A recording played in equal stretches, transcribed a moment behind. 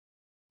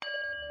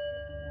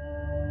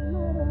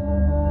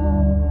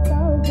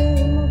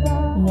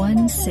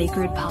One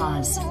Sacred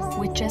Pause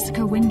with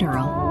Jessica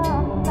Winderl.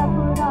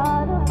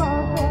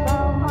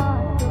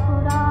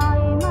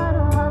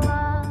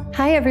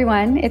 Hi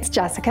everyone, it's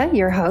Jessica,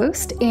 your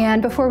host.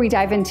 And before we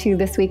dive into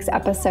this week's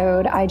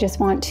episode, I just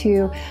want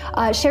to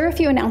share a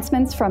few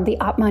announcements from the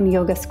Atman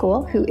Yoga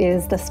School, who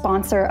is the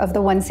sponsor of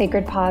the One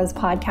Sacred Pause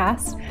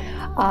podcast.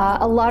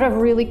 A lot of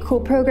really cool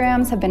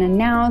programs have been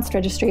announced.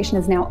 Registration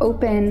is now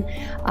open.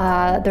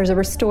 There's a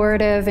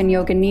restorative and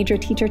yoga nidra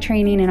teacher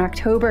training in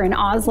October in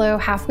Oslo,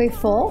 halfway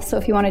full. So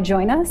if you want to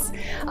join us,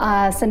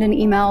 send an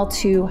email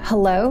to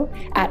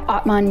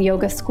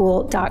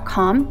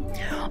hello@atmanyogaschool.com.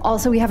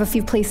 Also, we have a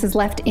few places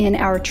left in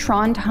our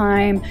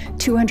Trondheim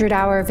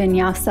 200-hour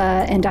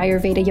Vinyasa and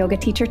Ayurveda yoga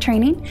teacher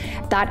training.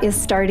 That is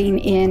starting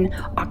in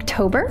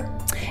October.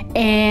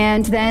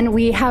 And then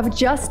we have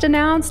just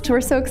announced, we're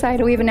so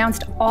excited, we've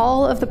announced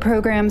all of the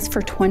programs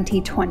for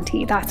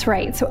 2020. That's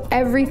right. So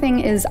everything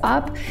is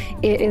up.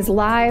 It is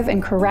live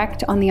and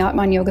correct on the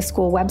Atman Yoga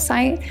School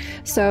website.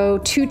 So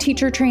 2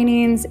 teacher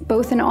trainings,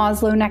 both in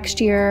Oslo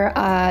next year,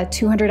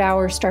 200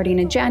 hours starting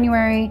in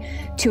January,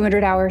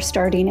 200 hours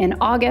starting in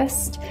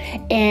August.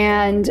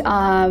 And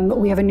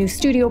we have a new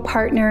studio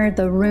partner,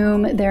 The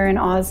Room, there in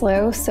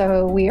Oslo.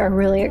 So we are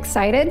really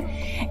excited.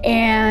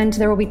 And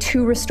there will be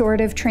 2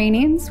 restorative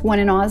trainings, one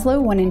in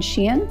Oslo, one in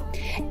Skien.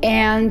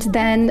 And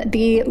then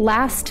the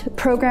last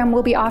program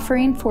we'll be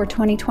offering for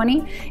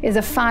 2020 is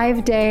a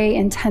 5-day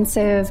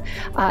intensive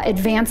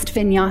advanced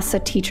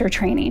Vinyasa teacher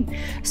training.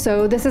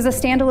 So this is a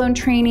standalone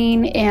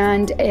training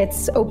and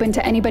it's open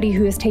to anybody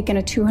who has taken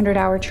a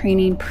 200-hour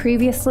training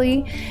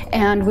previously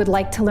and would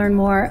like to learn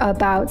more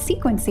about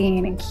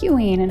sequencing and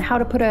cueing and how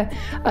to put a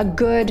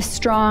good,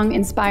 strong,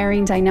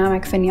 inspiring,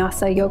 dynamic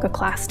Vinyasa yoga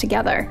class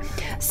together.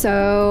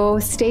 So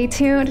stay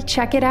tuned,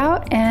 check it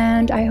out,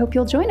 and I hope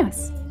you'll join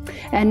us.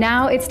 And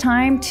now it's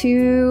time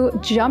to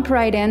jump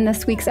right in.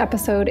 This week's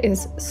episode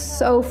is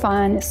so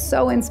fun,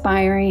 so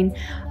inspiring.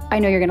 I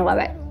know you're going to love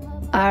it.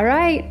 All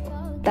right,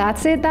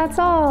 that's it. That's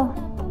all.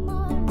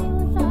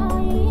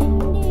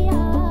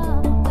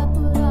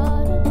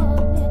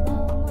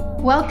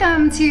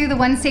 Welcome to the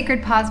One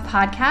Sacred Pause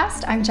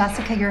podcast. I'm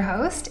Jessica, your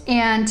host,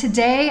 and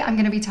today I'm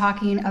going to be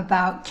talking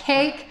about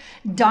cake,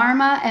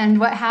 dharma, and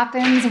what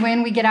happens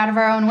when we get out of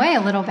our own way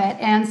a little bit.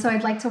 And so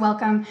I'd like to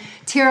welcome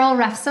Tiril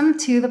Refsum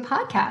to the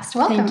podcast.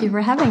 Welcome. Thank you for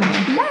having me.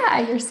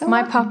 Yeah, you're so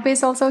My welcome. puppy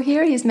is also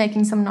here. He's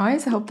making some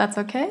noise. I hope that's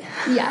okay.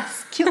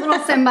 Yes, cute little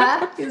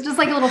Simba. He's just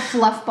like a little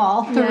fluff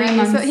ball. 3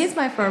 months. He's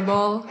my fur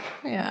ball.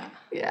 Yeah.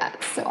 Yeah,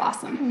 it's so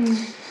awesome.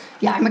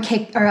 Yeah, I'm a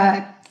cake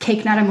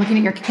nut. I'm looking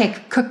at your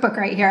cake cookbook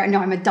right here.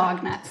 No, I'm a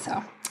dog nut.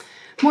 So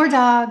more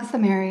dogs, the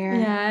merrier.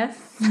 Yes.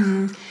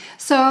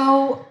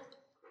 So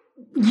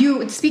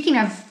you, speaking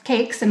of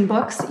cakes and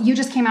books, you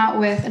just came out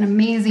with an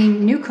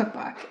amazing new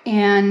cookbook.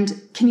 And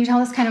can you tell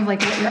us kind of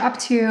like what you're up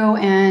to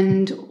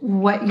and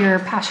what you're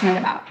passionate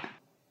about?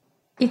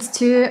 It's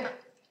to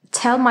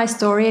tell my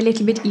story a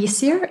little bit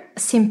easier,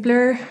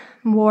 simpler,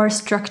 more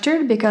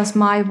structured, because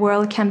my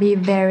world can be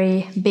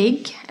very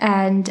big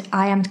and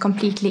I am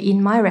completely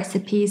in my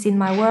recipes, in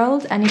my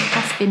world, and it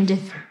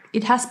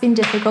has been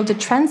difficult to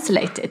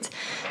translate it.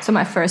 So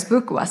my first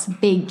book was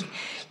big,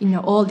 you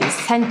know, all these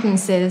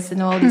sentences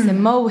and all these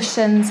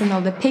emotions and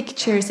all the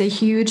pictures, a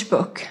huge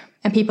book.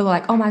 And people are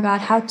like, oh my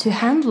God, how to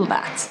handle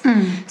that?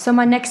 So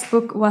my next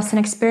book was an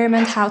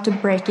experiment how to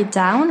break it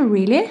down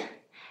really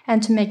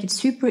and to make it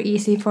super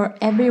easy for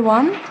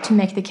everyone to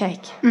make the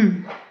cake.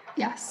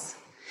 Yes.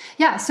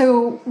 Yeah,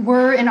 so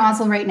we're in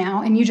Oslo right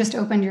now, and you just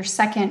opened your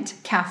second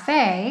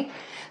cafe.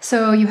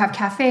 So you have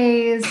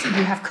cafes,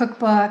 you have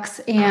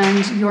cookbooks,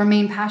 and your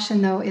main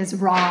passion, though, is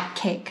raw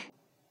cake.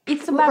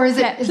 It's about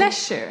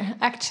pleasure,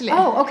 actually.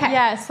 Oh, okay.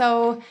 Yeah,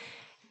 so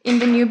in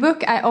the new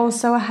book, I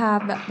also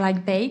have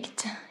like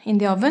baked in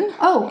the oven.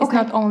 Oh, okay. It's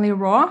not only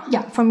raw.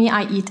 Yeah. For me,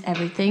 I eat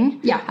everything.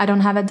 Yeah. I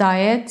don't have a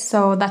diet,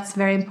 so that's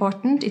very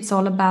important. It's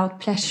all about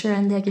pleasure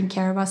and taking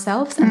care of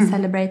ourselves and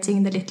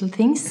celebrating the little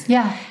things.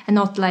 Yeah. And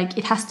not like,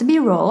 it has to be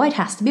raw, it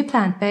has to be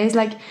plant-based.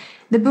 Like,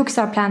 the books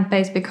are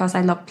plant-based because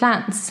I love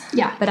plants.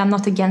 Yeah. But I'm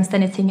not against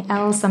anything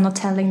else. I'm not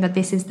telling that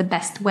this is the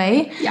best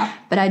way. Yeah.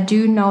 But I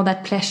do know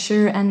that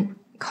pleasure and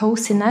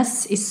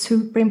coziness is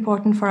super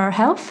important for our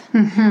health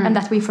and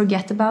that we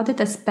forget about it,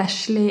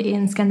 especially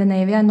in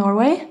Scandinavia and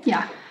Norway.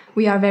 Yeah.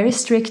 We are very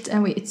strict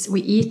and we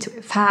eat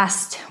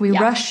fast. We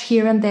rush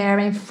here and there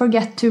and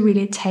forget to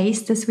really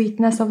taste the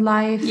sweetness of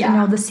life, you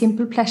know, the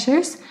simple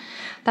pleasures.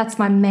 That's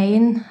my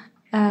main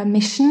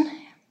mission,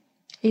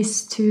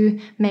 is to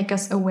make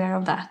us aware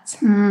of that.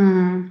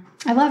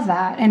 I love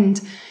that. And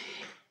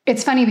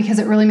it's funny because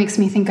it really makes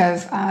me think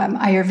of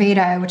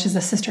Ayurveda, which is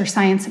the sister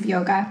science of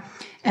yoga,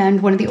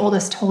 and one of the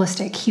oldest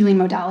holistic healing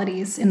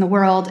modalities in the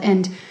world.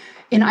 And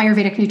in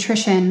Ayurvedic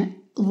nutrition,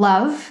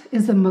 love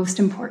is the most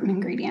important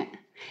ingredient.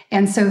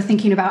 And so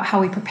thinking about how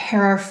we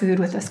prepare our food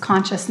with this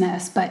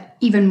consciousness, but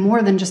even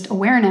more than just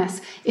awareness,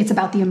 it's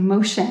about the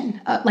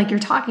emotion, like you're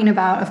talking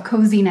about, of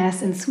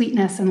coziness and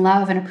sweetness and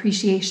love and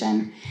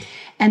appreciation.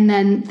 And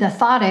then the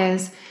thought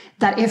is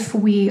that if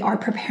we are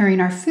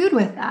preparing our food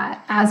with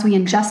that, as we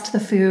ingest the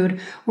food,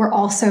 we're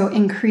also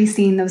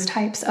increasing those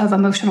types of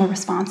emotional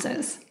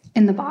responses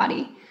in the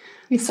body.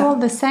 It's all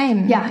the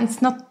same. Yeah.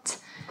 It's not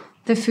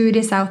the food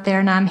is out there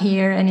and I'm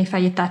here, and if I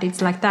eat that,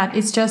 it's like that.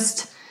 It's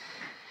just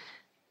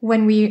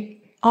when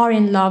we are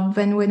in love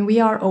and when we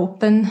are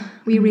open,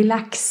 we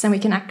relax and we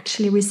can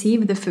actually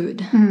receive the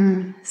food.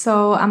 So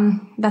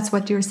that's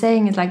what you're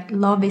saying, is like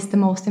love is the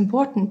most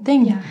important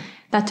thing. Yeah.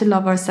 That to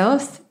love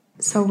ourselves.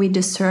 So we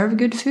deserve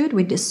good food,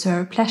 we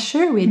deserve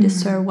pleasure, we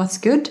deserve what's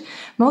good.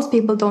 Most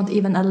people don't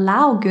even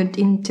allow good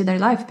into their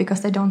life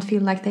because they don't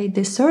feel like they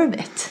deserve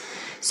it.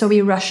 So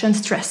we rush and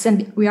stress,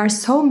 and we are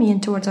so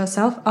mean towards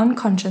ourselves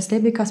unconsciously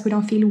because we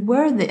don't feel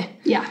worthy.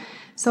 Yeah.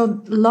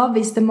 So love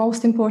is the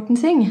most important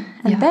thing.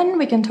 And Yeah. then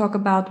we can talk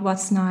about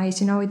what's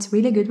nice. You know, it's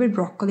really good with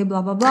broccoli,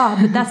 blah, blah, blah.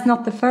 But that's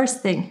not the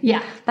first thing.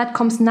 Yeah. That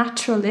comes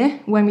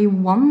naturally when we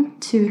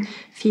want to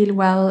feel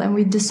well and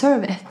we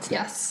deserve it.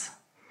 Yes.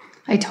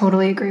 I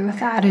totally agree with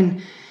that.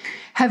 And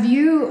have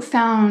you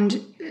found,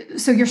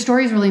 so your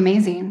story is really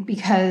amazing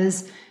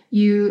because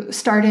you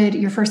started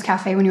your first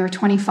cafe when you were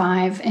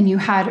 25 and you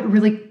had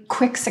really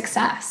quick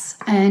success.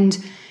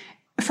 And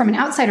from an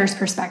outsider's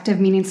perspective,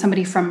 meaning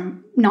somebody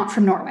not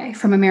from Norway,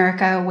 from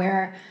America,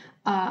 where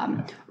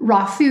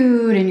raw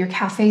food and your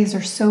cafes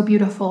are so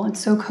beautiful and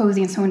so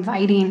cozy and so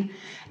inviting.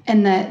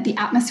 And the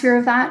atmosphere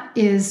of that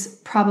is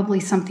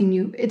probably something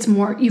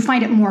you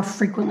find it more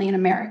frequently in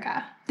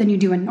America than you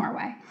do in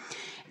Norway.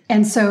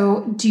 And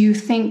so do you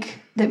think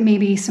that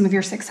maybe some of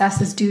your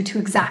success is due to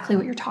exactly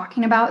what you're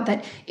talking about,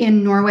 that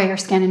in Norway or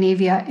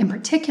Scandinavia in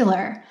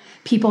particular,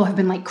 people have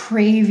been like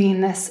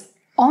craving this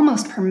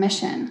almost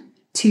permission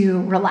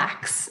to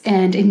relax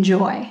and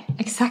enjoy?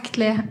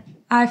 Exactly.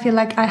 I feel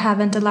like I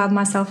haven't allowed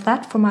myself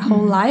that for my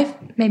whole life.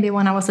 Maybe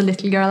when I was a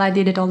little girl, I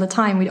did it all the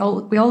time. We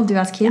all do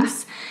as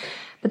kids. Yeah.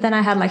 But then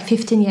I had like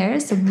 15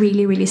 years of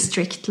really, really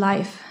strict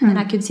life. And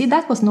I could see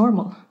that was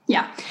normal.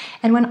 Yeah.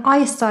 And when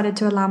I started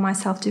to allow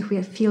myself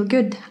to feel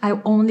good, I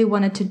only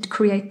wanted to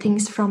create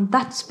things from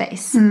that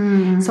space.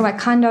 So I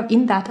kind of,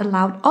 in that,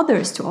 allowed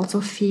others to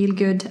also feel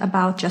good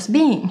about just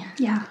being.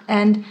 Yeah.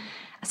 And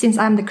since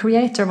I'm the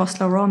creator of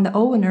Oslo Raw, I'm the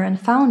owner and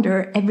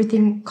founder,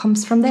 everything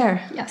comes from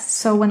there. Yes.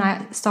 So when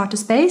I start a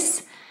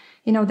space,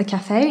 you know, the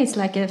cafe is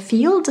like a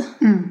field.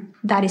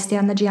 That is the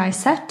energy I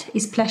set,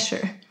 is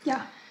pleasure.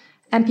 Yeah.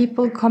 And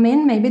people come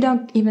in, maybe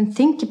don't even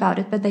think about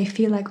it, but they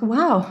feel like,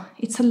 wow,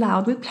 it's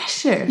allowed with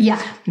pleasure. Yeah.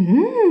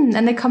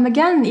 And they come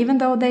again, even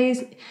though they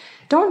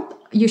don't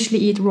usually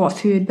eat raw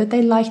food, but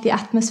they like the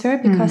atmosphere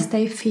because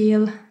they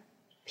feel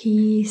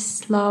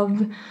peace,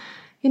 love,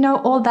 you know,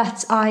 all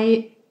that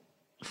I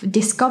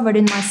discovered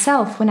in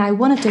myself when I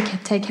wanted to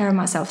take care of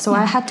myself. So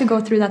I had to go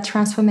through that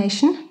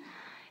transformation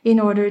in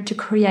order to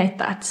create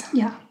that.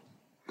 Yeah.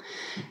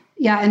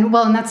 Yeah. And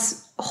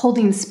that's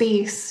holding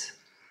space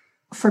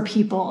for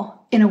people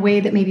in a way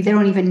that maybe they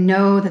don't even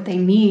know that they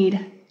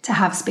need to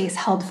have space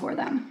held for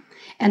them.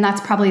 And that's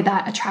probably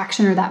that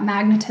attraction or that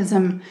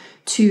magnetism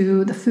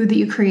to the food that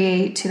you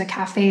create, to the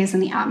cafes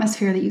and the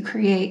atmosphere that you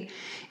create,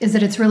 is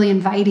that it's really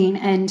inviting.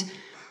 And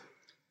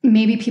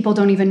maybe people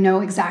don't even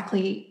know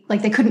exactly,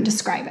 like they couldn't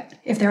describe it.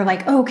 If they're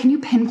like, oh, can you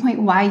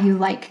pinpoint why you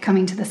like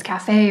coming to this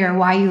cafe or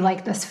why you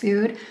like this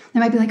food? They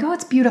might be like, oh,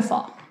 it's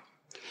beautiful.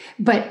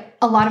 But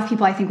a lot of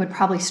people, I think, would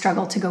probably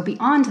struggle to go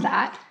beyond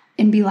that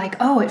and be like,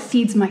 oh, it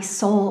feeds my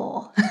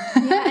soul.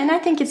 Yeah, and I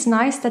think it's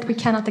nice that we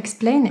cannot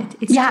explain it.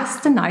 It's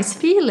just a nice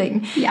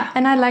feeling. Yeah.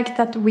 And I like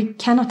that we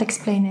cannot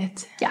explain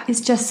it. Yeah.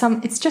 It's just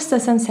a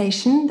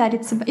sensation that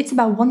it's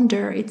about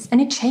wonder.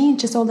 And it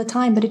changes all the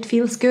time, but it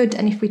feels good.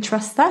 And if we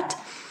trust that,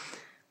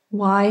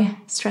 why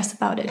stress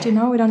about it? You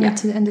know, we don't need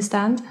to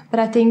understand.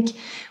 But I think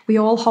we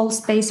all hold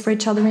space for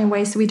each other in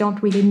ways we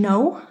don't really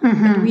know,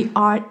 but we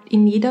are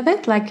in need of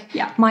it. Like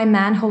my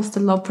man holds the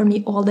love for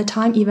me all the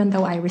time, even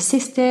though I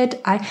resisted.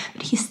 But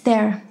he's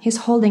there, he's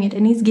holding it,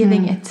 and he's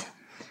giving it.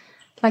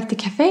 Like the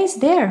cafe is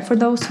there for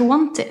those who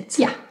want it.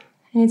 Yeah,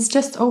 and it's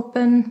just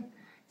open.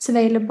 It's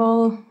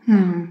available.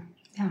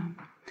 Yeah.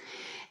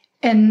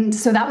 And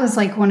so that was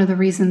like one of the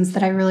reasons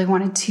that I really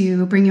wanted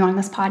to bring you on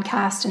this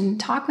podcast and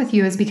talk with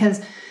you, is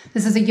because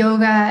this is a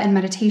yoga and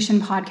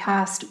meditation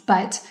podcast,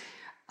 but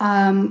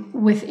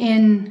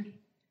within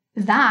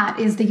that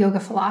is the yoga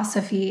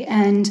philosophy.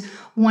 And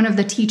one of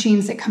the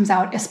teachings that comes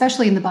out,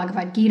 especially in the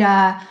Bhagavad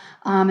Gita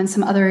and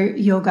some other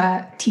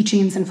yoga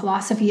teachings and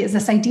philosophy, is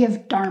this idea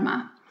of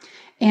dharma.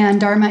 And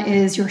dharma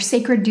is your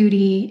sacred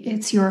duty.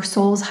 It's your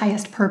soul's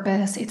highest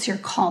purpose. It's your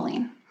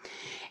calling.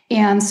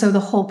 And so the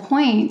whole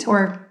point,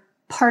 or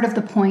part of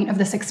the point of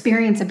this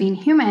experience of being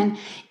human,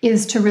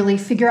 is to really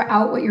figure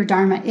out what your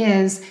dharma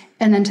is,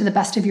 and then to the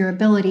best of your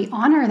ability,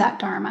 honor that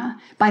dharma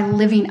by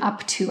living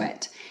up to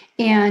it.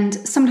 And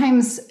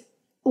sometimes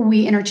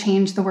we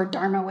interchange the word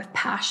dharma with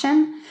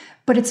passion,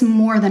 but it's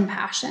more than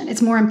passion.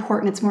 It's more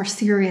important. It's more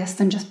serious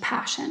than just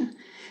passion,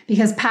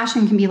 because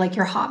passion can be like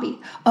your hobby.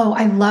 Oh,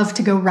 I love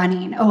to go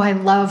running. Oh, I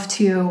love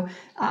to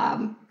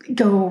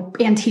go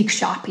antique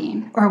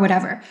shopping or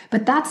whatever.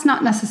 But that's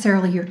not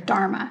necessarily your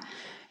dharma.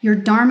 Your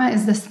dharma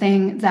is this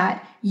thing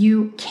that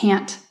you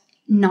can't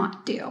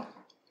not do.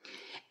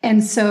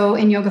 And so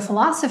in yoga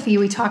philosophy,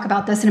 we talk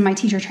about this, and in my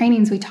teacher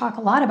trainings, we talk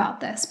a lot about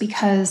this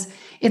because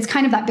it's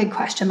kind of that big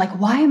question, like,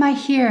 why am I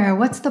here?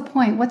 What's the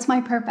point? What's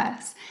my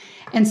purpose?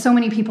 And so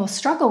many people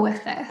struggle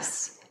with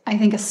this. I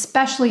think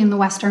especially in the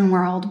Western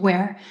world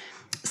where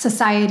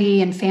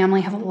society and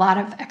family have a lot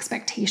of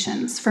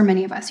expectations for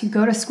many of us. You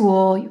go to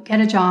school, you get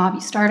a job,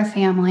 you start a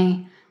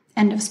family,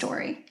 end of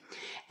story.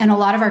 And a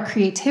lot of our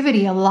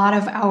creativity, a lot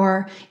of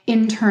our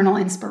internal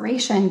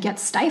inspiration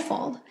gets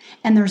stifled.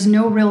 And there's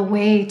no real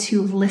way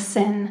to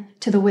listen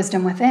to the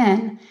wisdom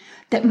within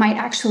that might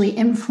actually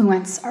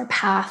influence our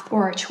path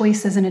or our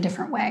choices in a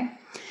different way.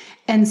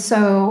 And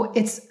so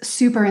it's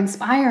super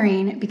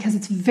inspiring because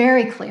it's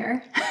very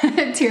clear,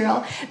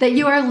 Tiril, that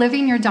you are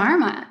living your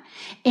dharma.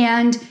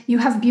 And you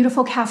have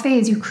beautiful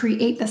cafes. You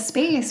create the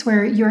space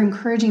where you're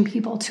encouraging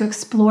people to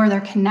explore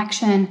their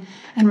connection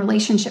and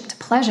relationship to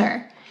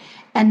pleasure.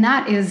 And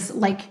that is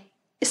like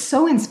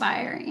so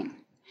inspiring.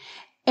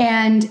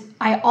 And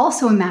I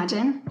also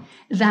imagine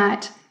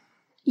that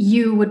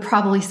you would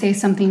probably say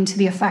something to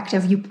the effect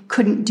of you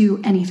couldn't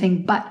do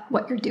anything but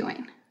what you're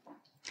doing.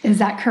 Is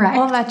that correct?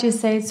 All that you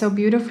say is so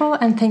beautiful,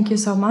 and thank you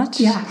so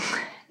much. Yeah.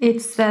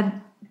 It's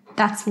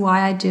that's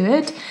why I do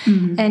it.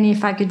 Mm-hmm. And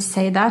if I could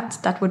say that,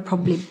 that would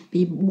probably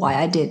be why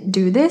I did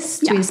do this,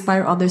 to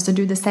inspire others to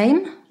do the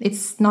same.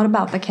 It's not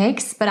about the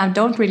cakes, but I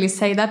don't really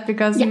say that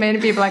because many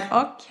people are like,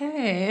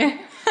 okay.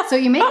 So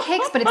you make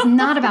cakes, but it's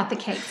not about the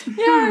cakes.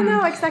 Yeah,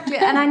 no, exactly.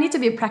 And I need to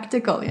be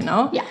practical, you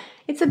know? Yeah.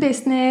 It's a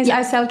business. Yeah.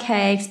 I sell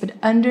cakes, but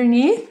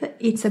underneath,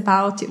 it's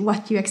about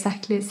what you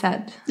exactly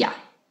said. Yeah.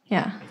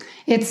 Yeah.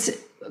 It's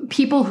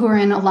people who are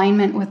in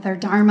alignment with their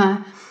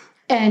dharma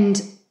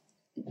and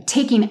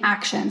taking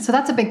action. So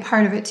that's a big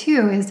part of it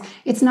too, is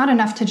it's not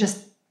enough to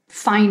just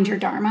find your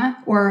dharma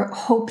or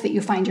hope that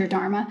you find your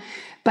dharma,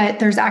 but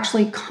there's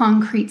actually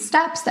concrete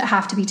steps that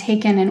have to be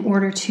taken in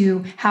order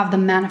to have the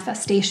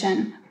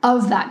manifestation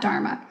of that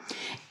dharma.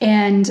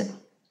 And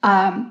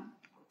now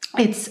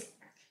I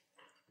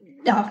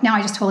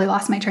just totally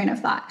lost my train of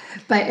thought,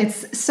 but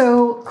it's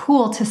so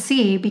cool to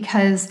see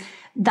because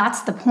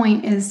that's the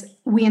point, is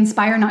we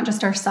inspire not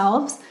just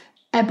ourselves,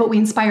 but we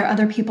inspire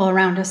other people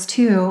around us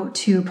too,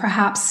 to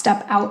perhaps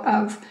step out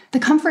of the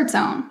comfort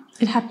zone.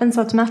 It happens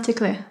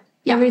automatically.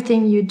 Yeah.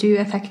 Everything you do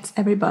affects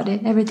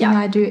everybody. Everything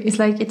I do is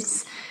like,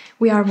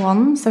 we are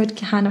one, so it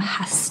kind of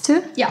has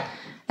to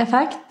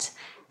affect.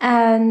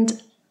 And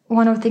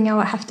one of the things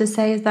I have to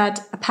say is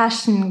that a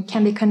passion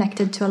can be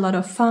connected to a lot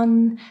of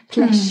fun,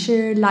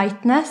 pleasure,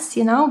 lightness,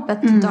 you know,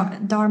 but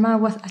Dharma,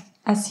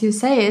 as you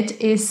say it,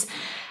 is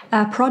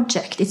a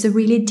project. It's a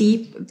really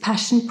deep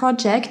passion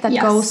project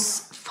that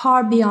goes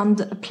far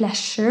beyond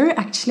pleasure,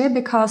 actually,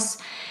 because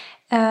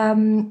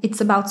it's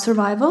about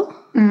survival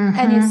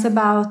and it's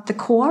about the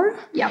core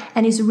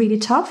and it's really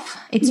tough.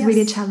 It's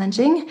really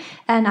challenging.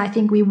 And I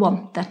think we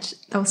want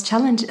those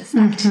challenges,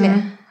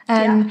 actually.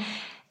 And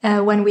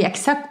when we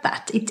accept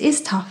that, it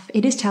is tough,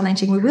 it is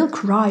challenging, we will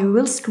cry, we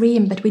will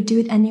scream, but we do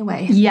it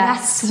anyway.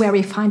 Yes. That's where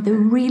we find the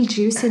real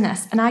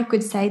juiciness. And I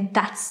could say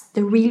that's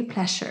the real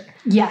pleasure.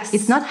 Yes.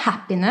 It's not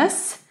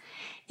happiness.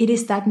 It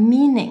is that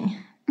meaning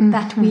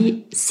that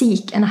we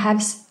seek. And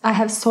I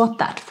have sought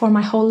that for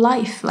my whole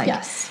life. Like,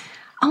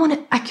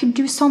 I could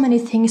do so many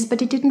things,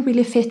 but it didn't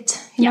really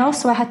fit, you know?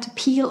 So I had to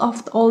peel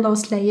off all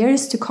those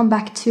layers to come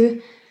back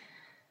to,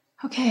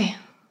 okay,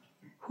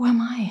 who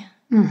am I?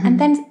 And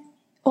then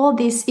all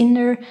these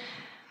inner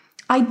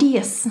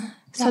ideas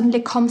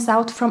suddenly comes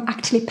out from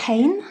actually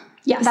pain.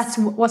 Yes. That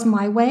was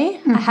my way.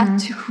 I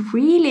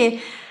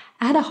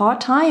had a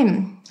hard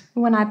time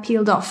when I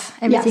peeled off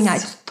everything I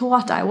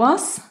thought I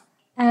was.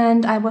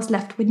 And I was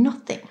left with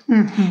nothing.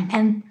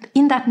 And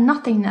in that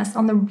nothingness,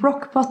 on the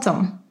rock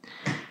bottom,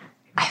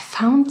 I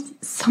found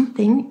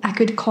something I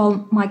could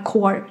call my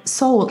core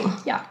soul.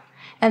 Yeah.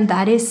 And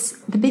that is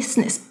the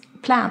business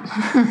plan.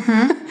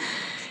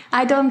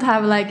 I don't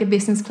have like a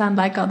business plan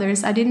like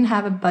others. I didn't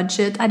have a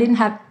budget. I didn't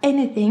have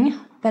anything,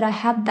 but I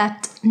had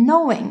that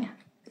knowing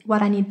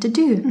what I need to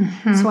do.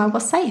 So I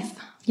was safe.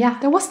 Yeah.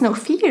 There was no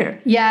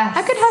fear. Yes.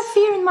 I could have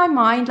fear in my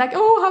mind, like,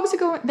 oh, how's it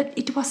going? But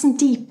it wasn't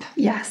deep.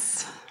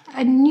 Yes.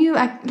 I knew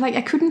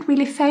I couldn't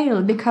really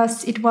fail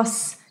because it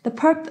was the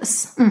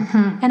purpose.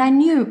 And I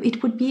knew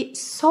it would be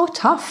so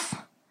tough.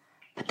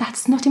 But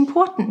that's not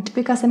important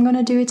because I'm going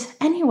to do it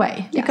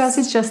anyway. Because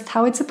it's just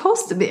how it's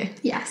supposed to be.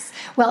 Yes.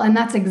 Well, and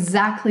that's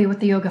exactly what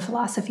the yoga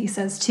philosophy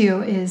says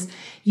too, is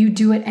you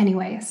do it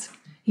anyways.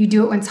 You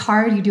do it when it's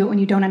hard, you do it when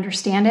you don't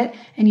understand it,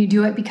 and you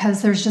do it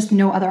because there's just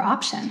no other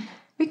option.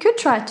 We could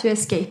try to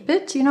escape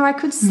it. You know, I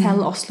could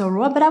sell Oslo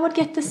Raw, but I would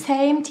get the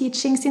same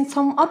teachings in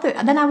some other.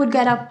 Then I would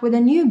get up with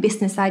a new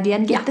business idea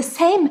and get the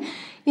same,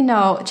 you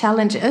know,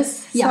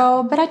 challenges.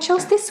 So, but I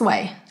chose this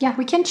way. Yeah,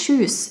 we can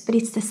choose, but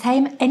it's the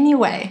same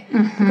anyway.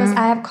 Because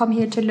I have come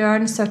here to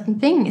learn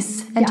certain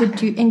things and to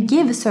do and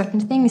give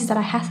certain things that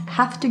I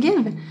have to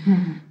give.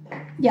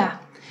 Yeah,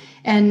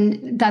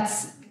 and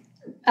that's,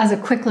 as a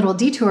quick little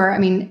detour, I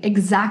mean,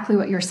 exactly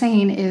what you're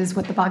saying is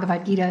what the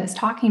Bhagavad Gita is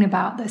talking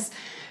about, this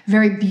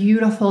very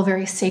beautiful,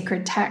 very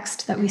sacred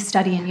text that we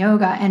study in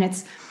yoga. And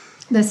it's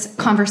this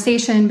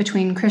conversation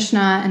between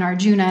Krishna and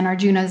Arjuna. And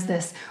Arjuna is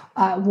this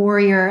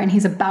warrior, and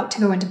he's about to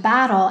go into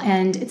battle.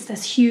 And it's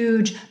this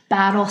huge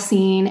battle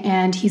scene.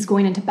 And he's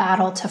going into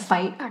battle to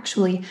fight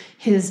actually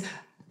his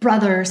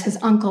brothers, his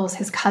uncles,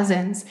 his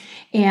cousins.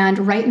 And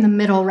right in the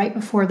middle, right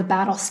before the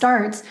battle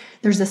starts,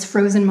 there's this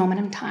frozen moment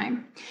in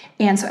time.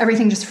 And so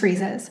everything just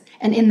freezes.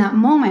 And in that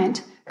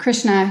moment,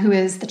 Krishna, who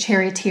is the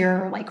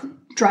charioteer, like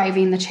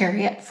driving the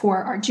chariot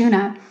for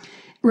Arjuna,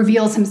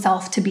 reveals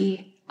himself to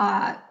be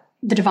the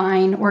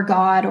divine or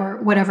God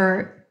or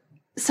whatever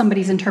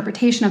somebody's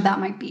interpretation of that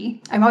might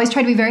be. I've always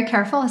tried to be very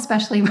careful,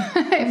 especially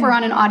if we're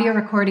on an audio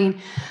recording,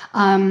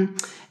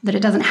 that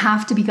it doesn't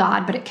have to be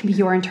God, but it can be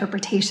your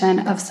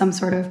interpretation of some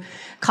sort of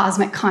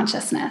cosmic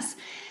consciousness.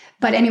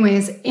 But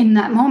anyways, in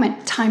that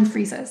moment, time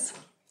freezes.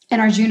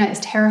 And Arjuna is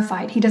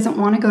terrified. He doesn't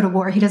want to go to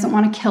war. He doesn't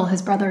want to kill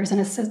his brothers and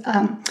his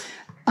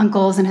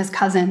uncles and his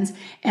cousins.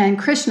 And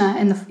Krishna,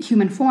 in the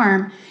human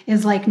form,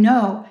 is like,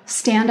 no,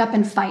 stand up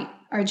and fight,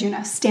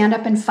 Arjuna. Stand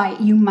up and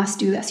fight. You must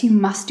do this. You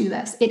must do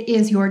this. It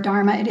is your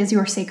dharma. It is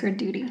your sacred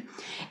duty.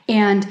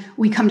 And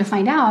we come to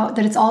find out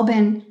that it's all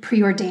been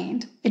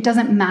preordained. It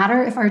doesn't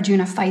matter if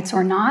Arjuna fights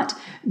or not.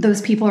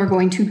 Those people are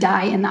going to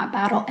die in that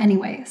battle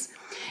anyways.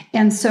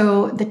 And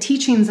so the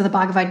teachings of the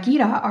Bhagavad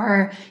Gita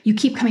are, you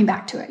keep coming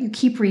back to it. You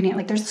keep reading it.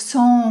 Like there's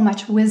so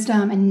much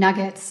wisdom and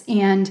nuggets,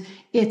 and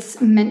it's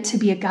meant to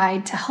be a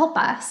guide to help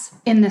us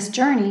in this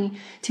journey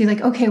to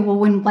like, okay, well,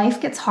 when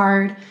life gets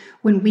hard,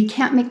 when we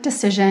can't make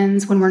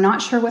decisions, when we're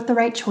not sure what the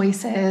right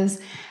choice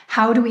is,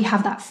 how do we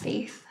have that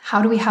faith?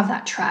 How do we have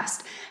that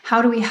trust?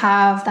 How do we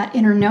have that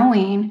inner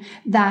knowing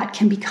that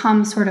can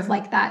become sort of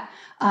like that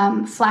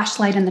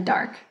flashlight in the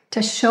dark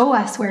to show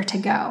us where to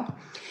go?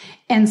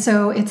 And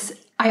so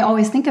I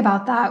always think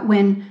about that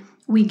when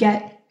we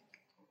get,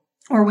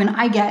 or when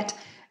I get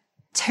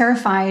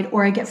terrified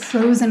or I get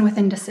frozen with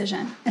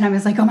indecision. And I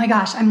was like, oh my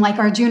gosh, I'm like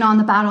Arjuna on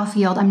the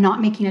battlefield. I'm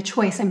not making a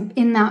choice. I'm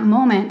in that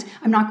moment.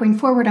 I'm not going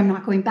forward. I'm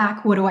not going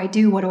back. What do I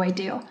do? What do I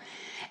do?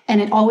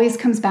 And it always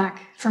comes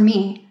back for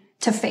me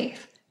to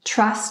faith.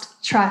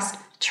 Trust, trust,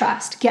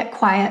 trust. Get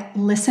quiet.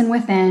 Listen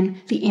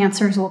within. The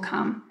answers will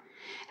come.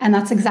 And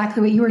that's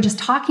exactly what you were just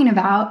talking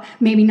about.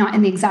 Maybe not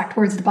in the exact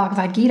words of the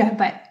Bhagavad Gita,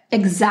 but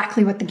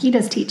exactly what the Gita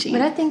is teaching.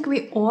 But I think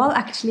we all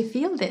actually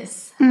feel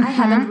this. Mm-hmm. I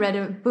haven't read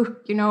a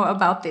book,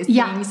 about these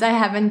things. I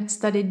haven't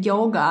studied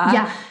yoga.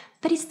 Yeah.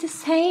 But it's the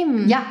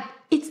same. Yeah.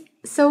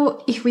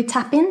 So if we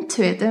tap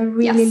into it and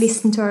really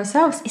listen to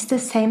ourselves, it's the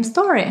same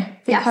story.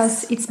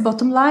 Because it's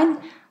bottom line,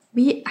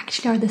 we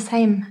actually are the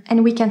same.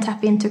 And we can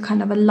tap into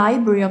kind of a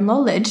library of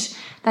knowledge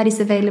that is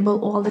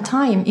available all the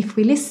time if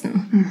we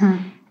listen.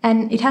 Mm-hmm.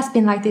 And it has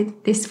been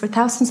like this for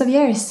thousands of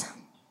years.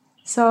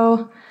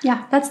 So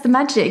that's the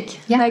magic.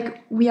 Yeah.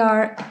 Like we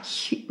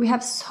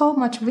have so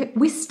much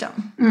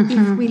wisdom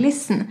if we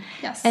listen.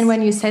 Yes. And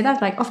when you say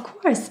that, like, of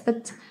course,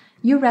 but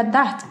you read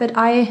that, but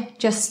I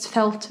just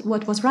felt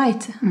what was right.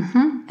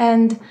 Mm-hmm.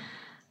 And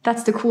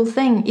that's the cool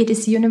thing. It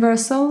is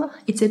universal,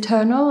 it's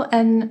eternal,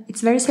 and it's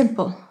very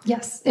simple.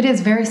 Yes, it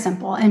is very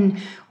simple. And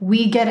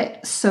we get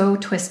it so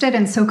twisted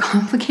and so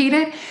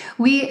complicated.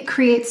 We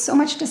create so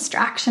much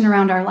distraction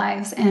around our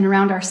lives and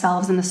around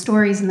ourselves and the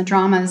stories and the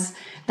dramas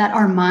that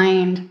our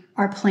mind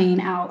are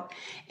playing out.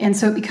 And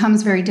so it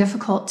becomes very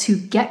difficult to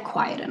get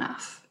quiet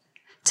enough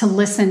to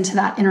listen to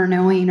that inner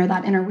knowing or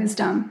that inner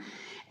wisdom.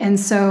 And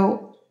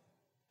so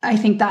I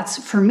think that's,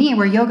 for me,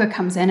 where yoga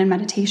comes in and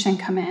meditation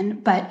come in.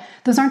 But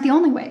those aren't the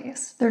only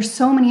ways. There's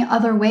so many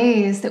other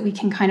ways that we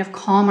can kind of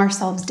calm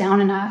ourselves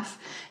down enough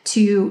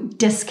to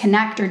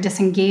disconnect or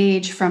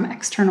disengage from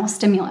external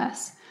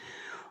stimulus.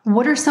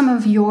 What are some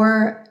of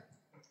your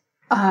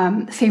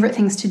favorite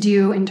things to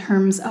do in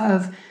terms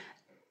of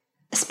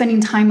spending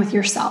time with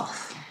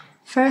yourself?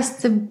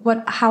 First,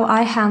 how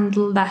I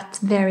handle that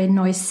very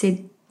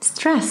noisy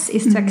stress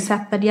is to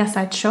accept that, yes,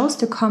 I chose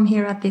to come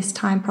here at this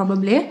time,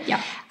 probably.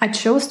 Yeah. I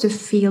chose to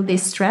feel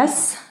this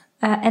stress,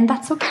 and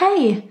that's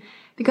okay.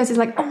 Because it's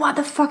like, oh, what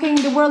the fucking,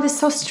 the world is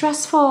so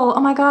stressful. Oh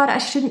my God,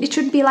 it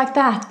shouldn't be like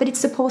that, but it's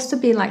supposed to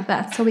be like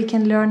that, so we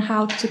can learn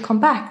how to come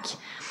back.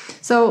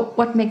 So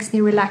what makes me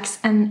relax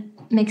and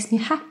makes me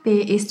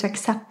happy is to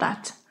accept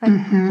that.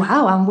 Like,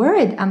 wow, I'm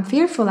worried, I'm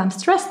fearful, I'm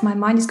stressed, my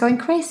mind is going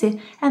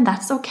crazy, and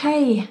that's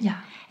okay. Yeah.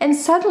 And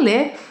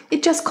suddenly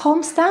it just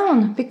calms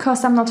down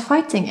because I'm not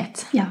fighting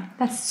it. Yeah.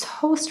 That's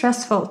so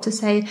stressful to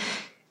say,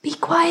 be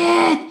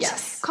quiet.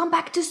 Yes. Come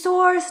back to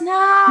source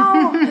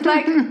now.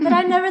 But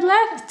I never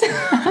left.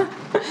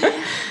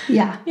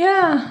 Yeah.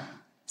 Yeah.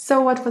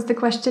 So what was the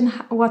question?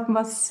 What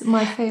was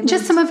my favorite?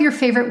 Just some of your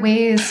favorite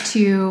ways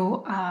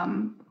to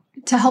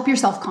help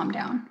yourself calm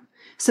down,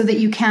 so that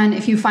you can,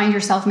 if you find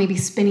yourself maybe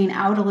spinning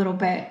out a little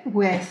bit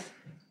with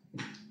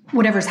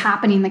whatever's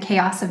happening, the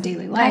chaos of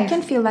daily life. I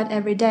can feel that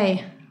every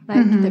day,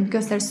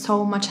 because there's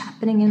so much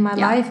happening in my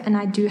life, and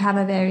I do have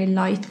a very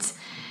light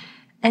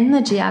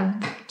energy.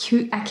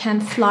 I can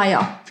fly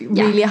up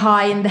really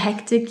high in the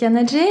hectic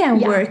energy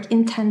and work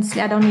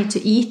intensely. I don't need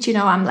to eat,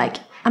 I'm like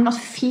I'm not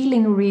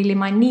feeling really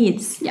my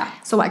needs. Yeah.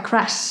 So I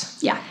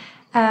crash. Yeah.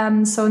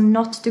 So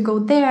not to go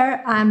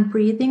there, I'm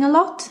breathing a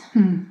lot.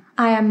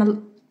 I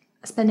am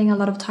spending a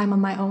lot of time on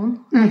my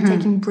own, like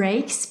taking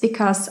breaks,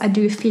 because I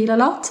do feel a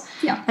lot.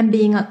 Yeah. And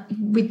being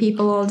with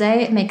people all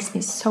day, it makes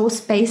me so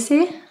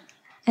spacey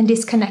and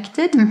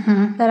disconnected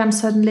that I'm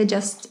suddenly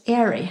just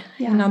airy.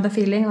 You know, the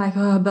feeling like,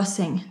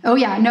 buzzing. Oh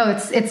yeah, no,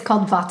 it's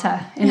called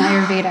Vata in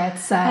Ayurveda.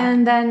 It's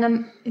and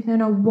then you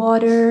know,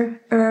 water,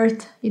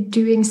 earth, you're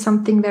doing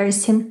something very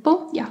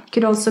simple. Yeah. It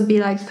could also be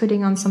like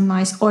putting on some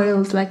nice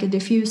oils, like a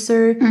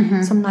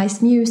diffuser, some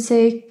nice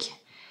music.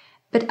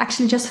 But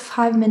actually just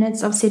 5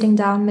 minutes of sitting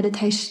down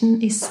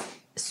meditation is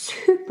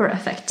super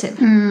effective.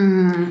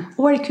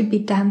 Or it could be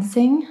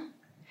dancing.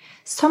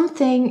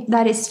 Something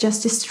that is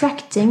just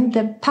distracting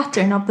the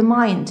pattern of the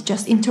mind.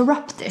 Just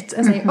interrupt it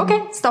and say,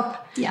 okay,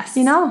 stop. Yes.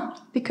 You know,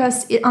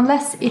 because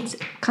unless it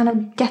kind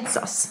of gets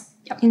us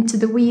into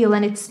the wheel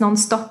and it's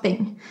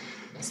non-stopping.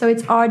 So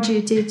it's our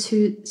duty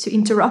to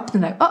interrupt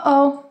and like,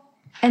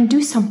 and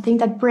do something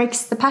that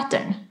breaks the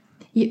pattern.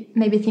 You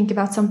maybe think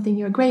about something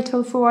you're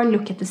grateful for,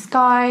 look at the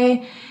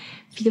sky,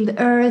 feel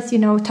the earth, you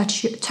know,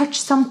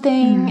 touch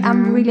something.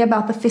 I'm really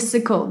about the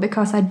physical,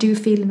 because I do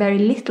feel very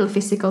little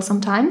physical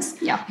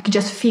sometimes. Yeah. I could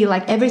just feel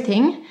like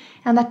everything,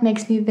 and that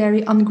makes me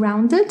very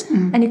ungrounded.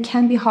 And it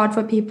can be hard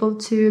for people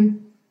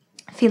to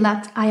feel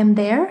that I am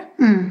there.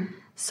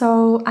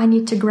 So I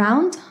need to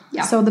ground.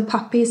 Yeah. So the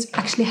puppy is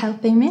actually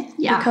helping me,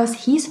 because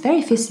he's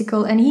very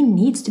physical and he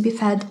needs to be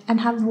fed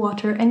and have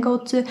water and go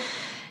to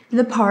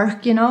the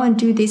park, you know, and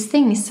do these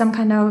things.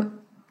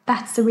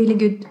 That's a really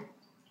good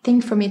thing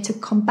for me to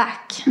come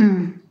back.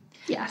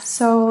 Yes.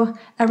 So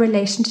a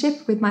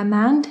relationship with my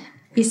man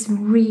is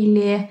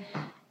really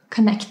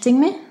connecting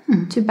me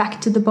to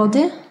back to the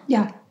body.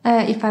 Yeah.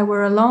 If I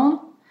were alone,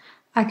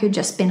 I could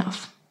just spin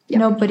off.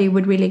 Nobody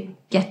would really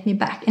get me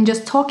back. And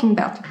just talking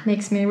about it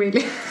makes me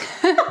really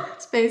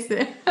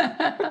spacey.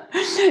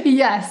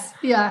 Yes.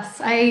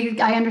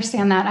 I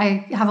understand that.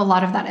 I have a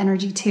lot of that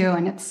energy too.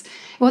 And it's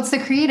the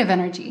creative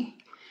energy.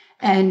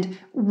 And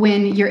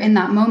when you're in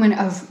that moment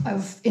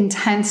of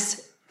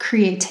intense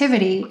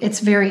creativity, it's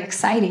very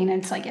exciting.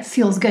 And it's like, it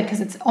feels good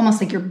because it's almost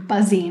like you're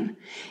buzzing.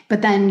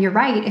 But then you're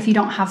right. If you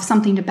don't have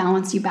something to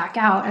balance you back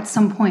out, at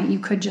some point you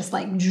could just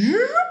like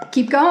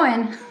keep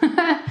going.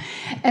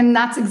 And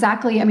that's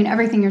exactly, I mean,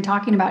 everything you're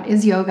talking about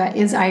is yoga,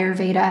 is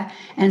Ayurveda,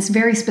 and it's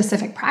very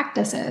specific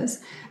practices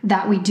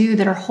that we do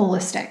that are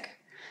holistic,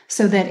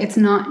 so that it's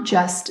not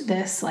just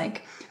this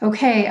like,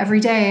 okay, every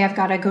day I've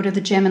got to go to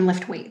the gym and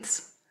lift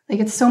weights. Like,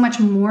 it's so much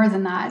more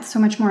than that. It's so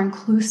much more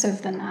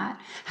inclusive than that.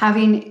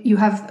 You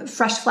have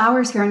fresh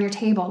flowers here on your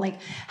table, like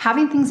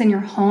having things in your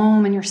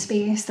home and your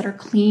space that are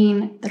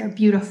clean, that are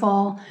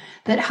beautiful,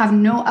 that have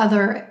no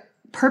other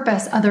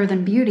purpose other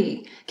than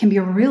beauty can be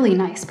a really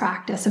nice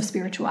practice of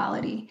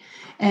spirituality.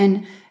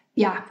 And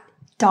yeah,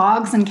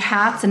 dogs and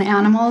cats and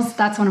animals,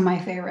 that's one of my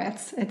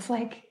favorites. It's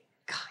like,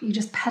 God, you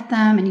just pet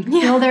them and you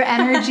feel their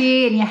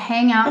energy and you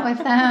hang out with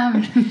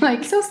them.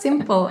 Like, so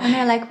simple. And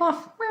they're like,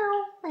 well,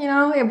 you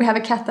know, we have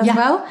a cat as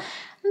well.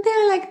 And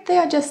they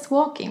are just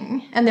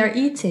walking and they're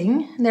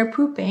eating and they're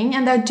pooping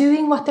and they're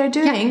doing what they're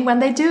doing when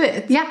they do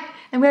it. Yeah.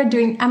 And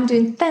I'm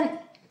doing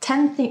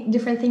 10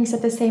 different things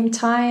at the same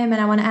time, and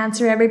I want to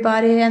answer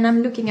everybody. And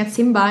I'm looking at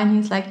Simba and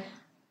he's like,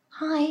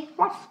 hi.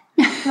 Like,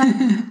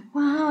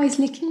 wow, he's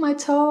licking my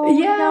toe. Yeah.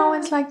 You know,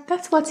 it's like,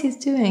 that's what he's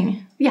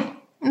doing. Yeah.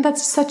 And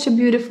that's such a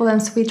beautiful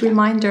and sweet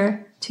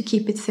reminder to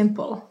keep it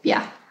simple.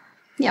 Yeah.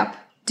 Yep.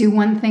 Do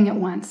one thing at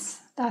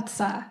once.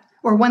 That's,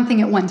 or one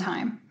thing at one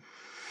time.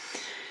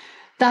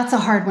 That's a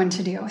hard one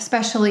to do,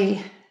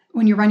 especially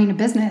when you're running a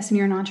business and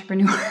you're an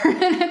entrepreneur.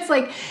 And it's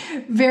like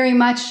very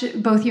much,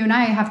 both you and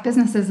I have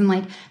businesses, and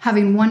like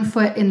having one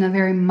foot in the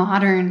very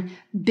modern,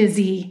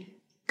 busy,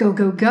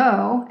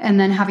 go, and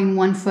then having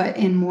one foot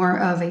in more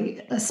of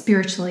a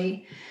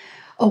spiritually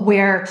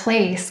aware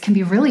place can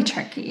be really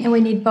tricky. And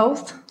we need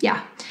both.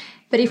 Yeah.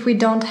 But if we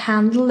don't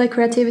handle the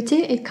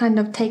creativity, it kind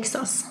of takes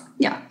us.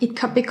 Yeah.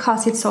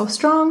 Because it's so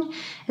strong,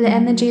 the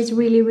energy is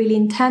really, really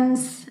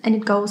intense, and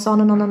it goes on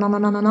and on and on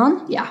and on and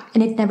on. Yeah.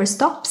 And it never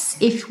stops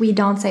if we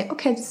don't say,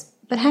 okay,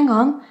 but hang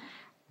on,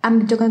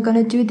 I'm going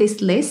to do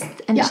this list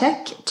and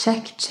check,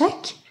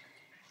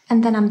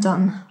 and then I'm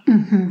done.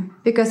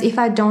 Because if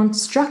I don't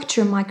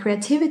structure my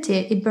creativity,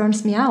 it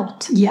burns me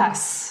out.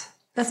 Yes.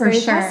 That's very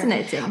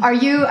fascinating.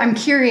 I'm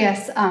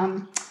curious,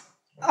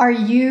 are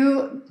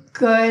you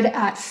good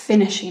at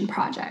finishing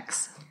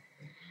projects?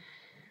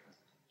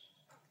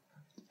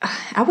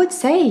 I would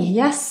say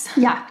yes.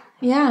 Yeah.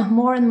 Yeah,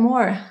 more and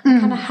more. I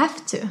kind of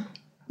have to.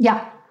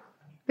 Yeah.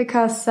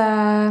 Because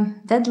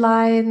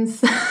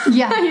deadlines,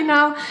 you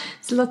know,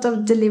 it's a lot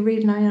of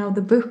delivery. You know,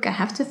 the book, I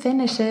have to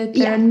finish it.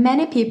 There are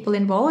many people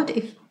involved.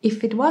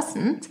 If it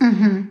wasn't,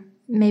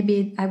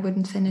 maybe I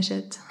wouldn't finish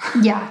it.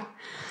 Yeah.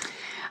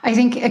 I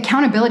think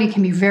accountability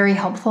can be very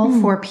helpful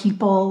for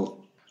people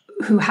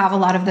who have a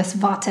lot of this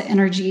Vata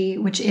energy,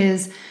 which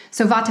is,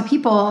 so Vata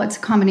people, it's a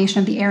combination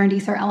of the air and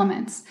ether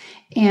elements.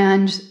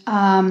 And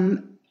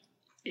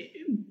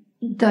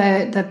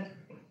the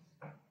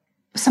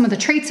some of the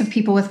traits of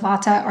people with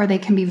Vata are they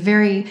can be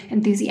very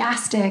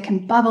enthusiastic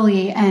and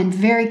bubbly and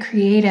very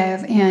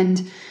creative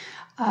and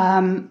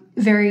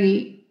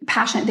very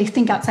passionate. They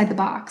think outside the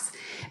box.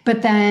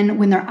 But then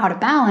when they're out of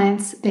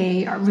balance,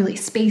 they are really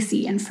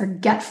spacey and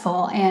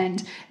forgetful,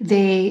 and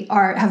they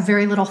have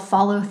very little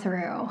follow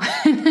through.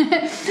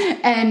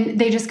 And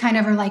they just kind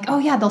of are like, oh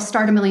yeah, they'll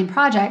start a million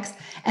projects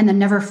and then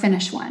never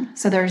finish one.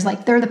 So they're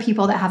the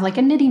people that have like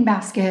a knitting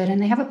basket,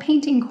 and they have a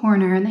painting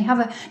corner, and they have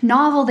a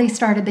novel they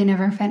started, they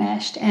never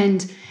finished.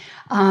 And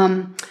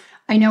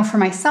I know for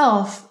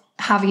myself,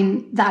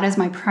 having that as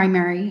my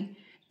primary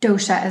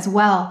dosha as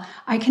well,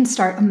 I can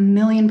start a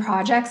million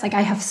projects. Like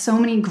I have so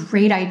many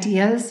great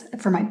ideas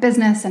for my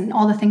business and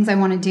all the things I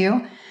want to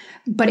do.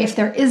 But if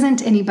there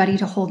isn't anybody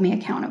to hold me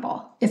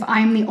accountable, if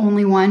I'm the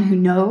only one who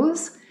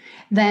knows,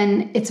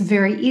 then it's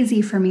very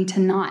easy for me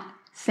to not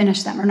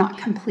finish them or not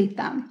complete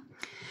them.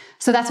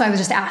 So that's why I was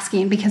just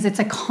asking, because it's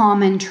a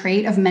common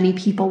trait of many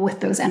people with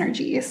those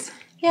energies.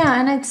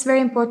 Yeah, and it's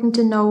very important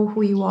to know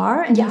who you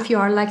are. And if you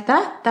are like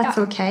that, that's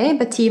okay.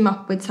 But team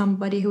up with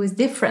somebody who is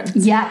different.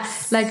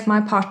 Yes. Like my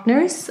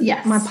partners.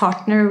 Yes. My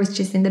partner, which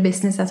is in the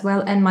business as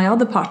well, and my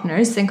other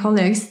partners and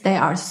colleagues, they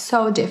are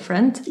so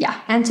different. Yeah.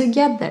 And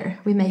together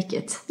we make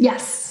it.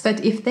 Yes.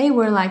 But if they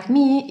were like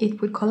me, it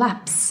would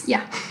collapse.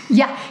 Yeah.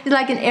 Yeah. It's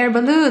like an air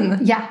balloon.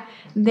 Yeah.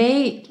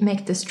 They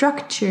make the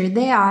structure.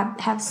 They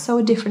have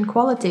so different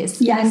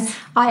qualities. Yes. And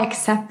I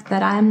accept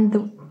that I am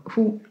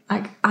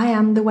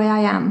the way I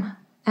am.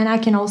 And I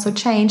can also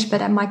change,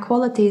 but my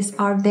qualities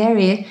are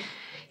very,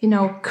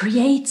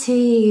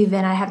 creative,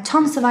 and I have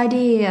tons of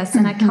ideas,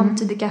 and I come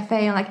to the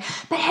cafe and like,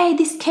 but hey,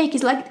 this cake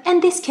is like, and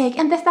this cake,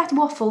 and that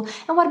waffle,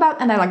 and what about,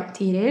 and I'm like,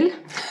 Tiril,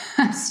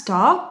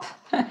 stop.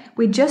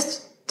 We're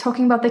just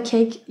talking about the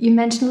cake you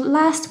mentioned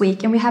last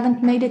week, and we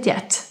haven't made it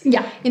yet.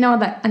 Yeah.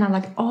 That, and I'm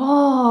like,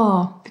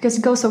 because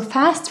it goes so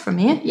fast for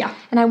me. Yeah.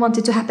 And I want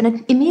it to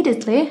happen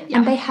immediately,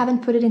 and they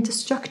haven't put it into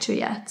structure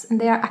yet, and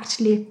they are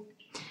actually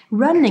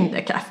running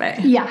the cafe.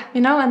 Yeah.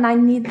 And I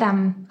need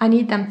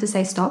them to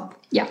say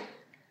stop. Yeah.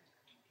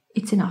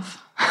 It's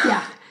enough.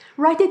 Yeah.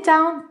 Write it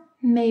down,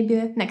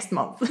 maybe next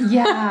month.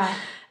 Yeah.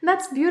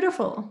 That's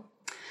beautiful.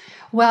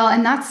 Well,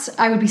 and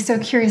I would be so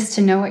curious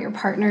to know what your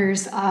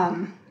partner's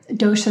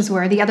doshas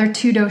were. The other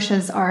two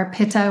doshas are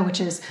Pitta, which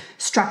is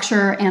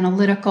structure,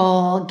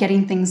 analytical,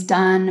 getting things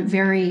done,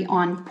 very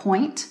on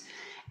point,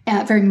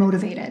 very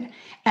motivated.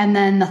 And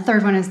then the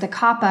third one is the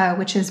Kapha,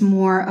 which is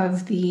more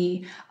of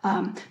the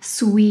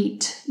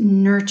sweet,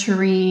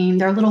 nurturing.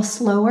 They're a little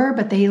slower,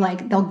 but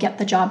they'll get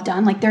the job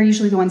done. Like they're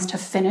usually the ones to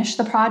finish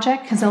the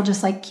project, because they'll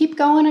just like keep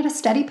going at a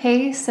steady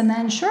pace, and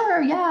then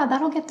sure, yeah,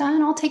 that'll get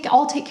done. I'll take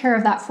care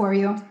of that for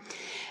you.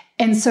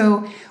 And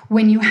so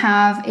when you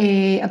have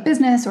a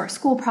business or a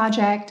school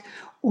project,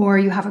 or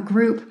you have a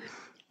group,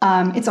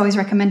 it's always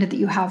recommended that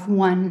you have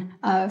one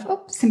of,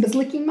 Simba's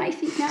licking my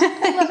feet now.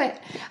 I love it.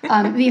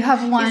 That you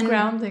have one. He's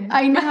grounding.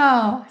 I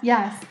know.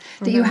 Yes.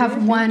 That you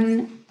have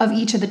one of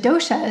each of the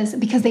doshas,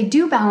 because they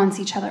do balance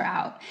each other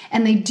out,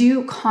 and they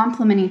do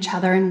complement each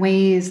other in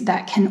ways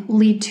that can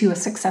lead to a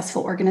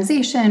successful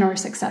organization or a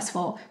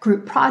successful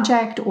group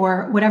project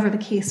or whatever the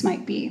case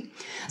might be.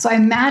 So I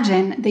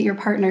imagine that your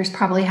partners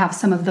probably have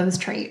some of those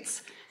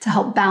traits to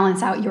help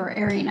balance out your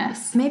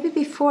airiness. Maybe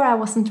before I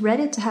wasn't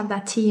ready to have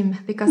that team,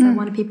 because I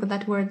wanted people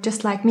that were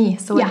just like me.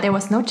 So there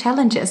was no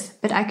challenges,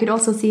 but I could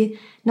also see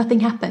nothing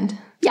happened.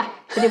 Yeah.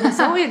 But it was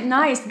so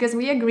nice because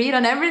we agreed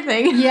on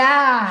everything.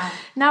 Yeah.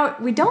 Now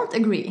we don't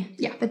agree.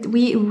 Yeah. But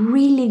we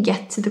really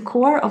get to the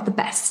core of the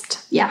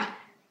best. Yeah.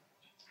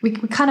 We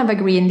kind of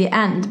agree in the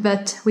end,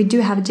 but we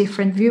do have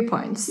different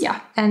viewpoints. Yeah.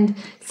 And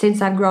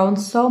since I've grown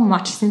so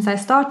much since I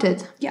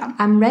started, yeah,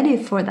 I'm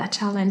ready for that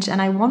challenge,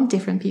 and I want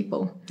different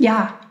people.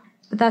 Yeah.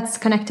 But that's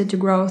connected to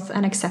growth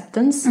and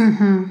acceptance.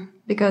 Mm-hmm.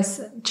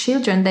 Because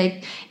children,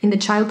 in the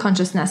child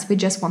consciousness, we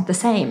just want the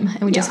same,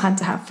 and we just want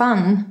to have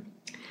fun.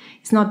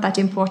 It's not that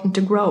important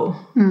to grow.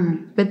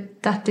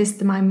 But that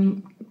is my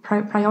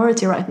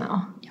priority right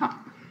now. Yeah.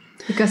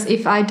 Because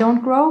if I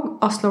don't grow,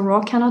 Oslo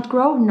Raw cannot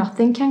grow,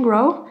 nothing can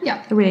grow.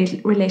 Yeah. The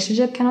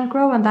relationship cannot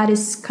grow, and that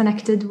is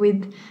connected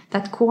with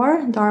that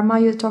core, Dharma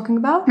you're talking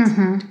about,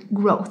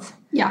 growth.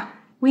 Yeah.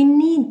 We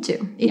need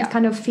to. It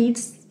kind of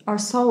feeds our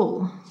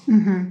soul.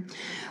 Mm-hmm.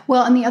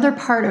 Well, and the other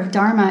part of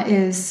Dharma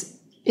is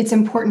it's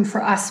important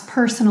for us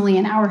personally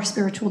in our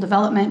spiritual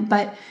development,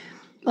 but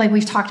like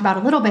we've talked about a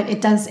little bit,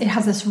 it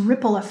has this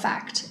ripple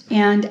effect,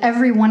 and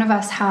every one of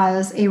us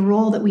has a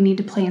role that we need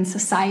to play in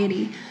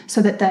society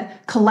so that the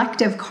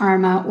collective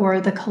karma or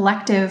the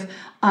collective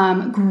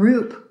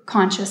group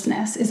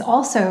consciousness is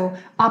also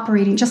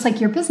operating just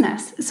like your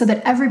business, so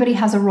that everybody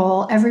has a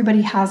role,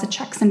 everybody has a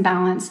checks and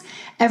balance,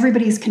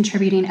 everybody's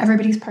contributing,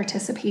 everybody's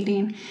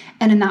participating,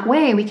 and in that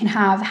way we can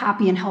have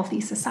happy and healthy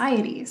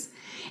societies.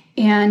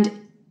 And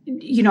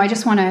I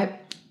just want to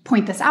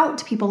point this out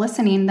to people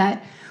listening,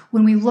 that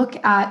when we look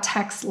at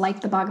texts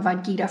like the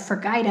Bhagavad Gita for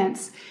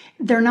guidance,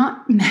 they're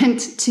not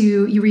meant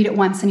to, you read it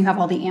once and you have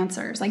all the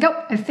answers. Like,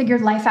 I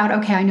figured life out.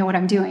 Okay, I know what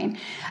I'm doing.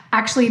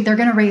 Actually, they're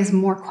going to raise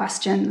more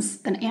questions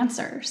than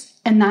answers.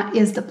 And that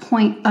is the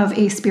point of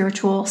a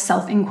spiritual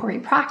self-inquiry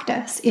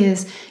practice,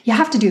 is you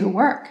have to do the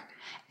work.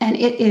 And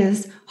it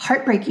is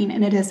heartbreaking,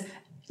 and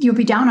you'll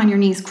be down on your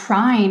knees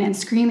crying and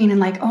screaming and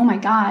like, oh my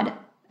God,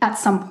 at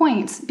some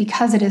points,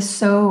 because it is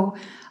so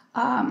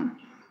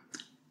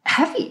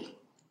heavy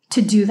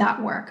to do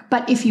that work.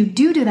 But if you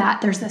do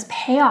that, there's this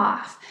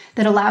payoff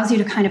that allows you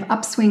to kind of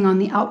upswing on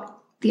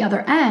the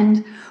other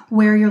end,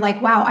 where you're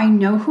like, wow, I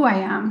know who I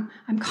am.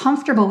 I'm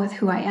comfortable with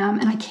who I am.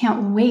 And I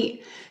can't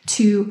wait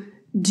to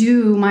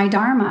do my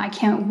Dharma. I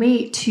can't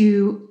wait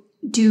to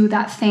do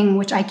that thing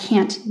which I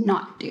can't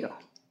not do,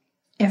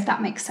 if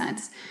that makes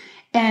sense.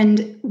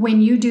 And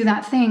when you do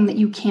that thing that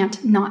you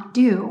can't not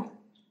do,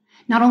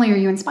 not only are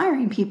you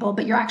inspiring people,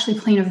 but you're actually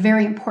playing a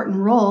very important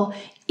role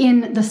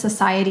in the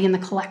society and the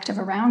collective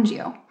around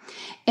you.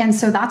 And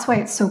so that's why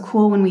it's so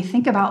cool when we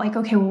think about like,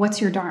 okay, well, what's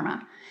your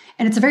Dharma?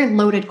 And it's a very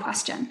loaded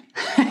question.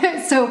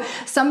 So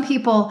some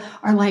people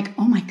are like,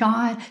 oh my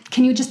God,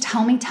 can you just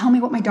tell me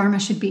what my Dharma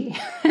should be?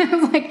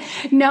 I'm like,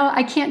 no,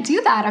 I can't do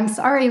that. I'm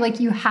sorry. Like,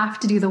 you have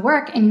to do the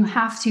work, and you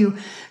have to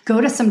go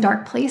to some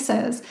dark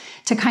places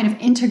to kind of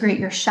integrate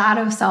your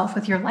shadow self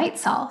with your light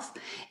self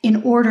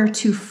in order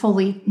to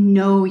fully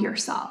know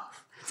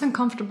yourself. It's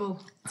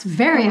uncomfortable. It's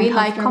very uncomfortable. We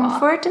like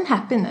comfort and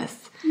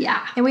happiness.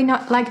 Yeah. And we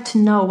not like to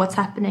know what's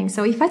happening.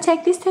 So if I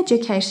take this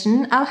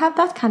education, I'll have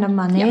that kind of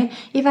money. Yeah.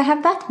 If I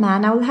have that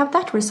man, I will have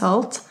that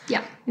result.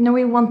 Yeah.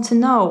 We want to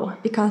know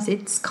because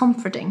it's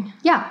comforting.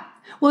 Yeah.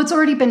 Well, it's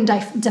already been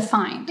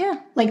defined. Yeah.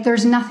 Like,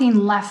 there's nothing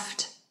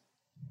left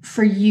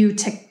for you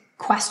to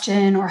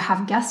question or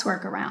have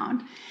guesswork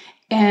around.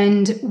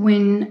 And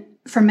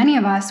for many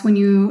of us, when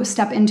you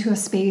step into a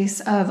space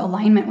of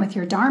alignment with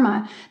your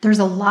Dharma, there's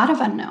a lot of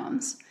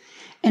unknowns.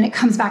 And it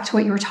comes back to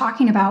what you were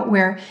talking about,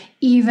 where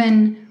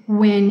even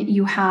when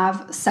you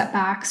have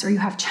setbacks or you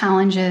have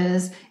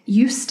challenges,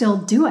 you still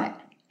do it.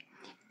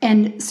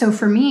 And so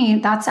for me,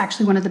 that's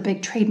actually one of the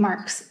big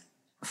trademarks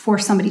for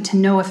somebody to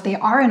know if they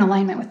are in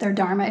alignment with their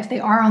Dharma, if they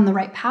are on the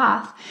right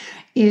path,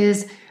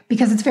 is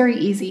because it's very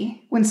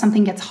easy when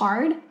something gets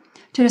hard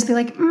to just be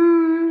like,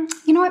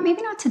 you know what,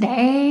 maybe not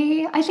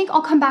today. I think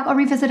I'll come back. I'll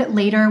revisit it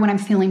later when I'm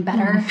feeling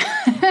better.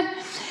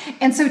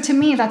 And so to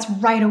me, that's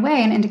right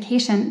away an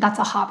indication that's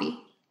a hobby.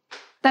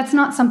 That's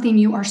not something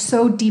you are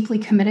so deeply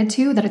committed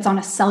to that it's on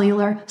a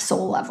cellular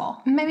soul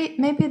level.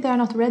 Maybe they're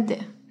not ready.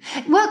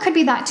 Well, it could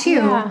be that too.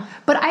 Yeah.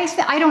 But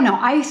I don't know.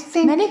 I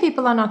think many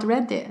people are not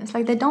ready. It's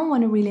like they don't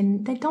want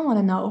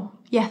to know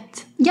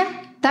yet.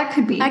 Yeah, that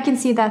could be. I can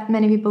see that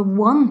many people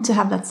want to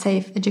have that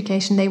safe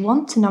education. They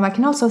want to know. I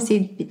can also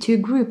see two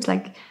groups.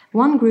 Like,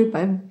 one group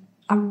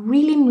are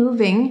really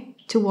moving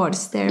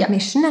towards their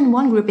mission, and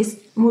one group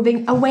is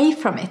moving away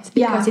from it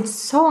because it's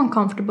so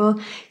uncomfortable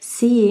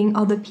seeing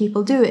other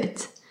people do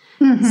it.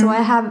 Mm-hmm. So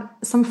I have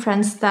some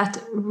friends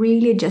that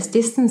really just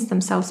distance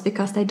themselves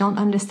because they don't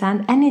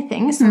understand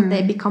anything, so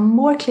they become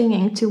more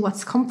clinging to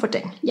what's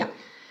comforting. Yeah.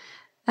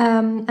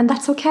 And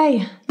that's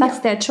okay. That's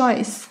their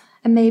choice.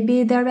 And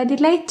maybe they're ready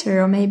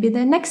later, or maybe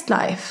their next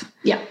life.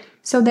 Yeah.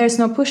 So there's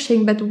no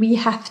pushing, but we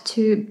have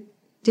to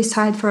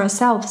decide for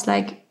ourselves,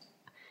 like,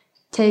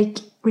 take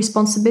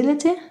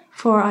responsibility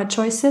for our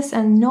choices,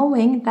 and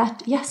knowing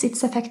that, yes,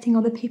 it's affecting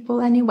other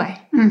people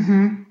anyway.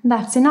 Mm-hmm.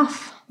 That's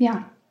enough.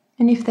 Yeah.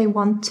 And if they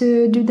want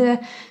to do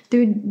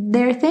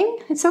their thing,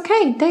 it's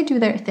okay. They do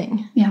their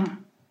thing. Yeah.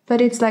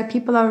 But it's like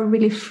people are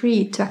really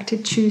free to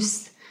actually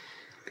choose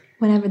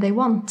whenever they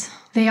want.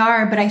 They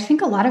are, but I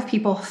think a lot of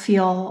people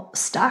feel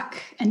stuck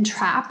and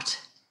trapped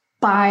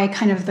by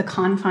kind of the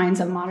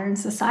confines of modern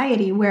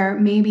society, where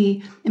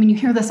maybe, you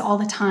hear this all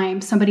the time.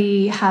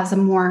 Somebody has a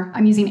more,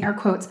 I'm using air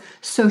quotes,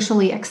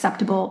 socially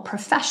acceptable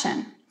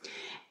profession.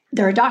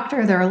 They're a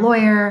doctor, they're a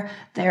lawyer,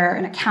 they're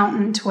an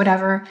accountant,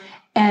 whatever.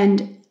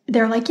 And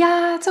they're like,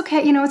 yeah, it's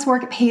okay. It's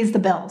work. It pays the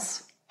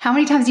bills. How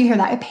many times do you hear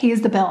that? It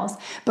pays the bills.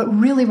 But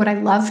really what I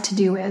love to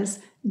do is ...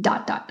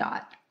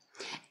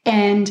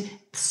 And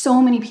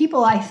so many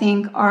people, I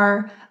think,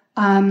 are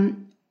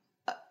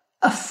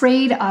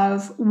afraid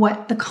of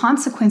what the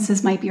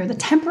consequences might be, or the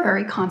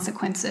temporary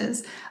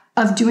consequences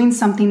of doing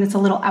something that's a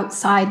little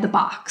outside the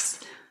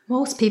box.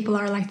 Most people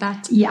are like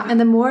that. Yeah. And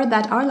the more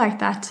that are like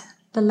that,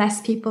 the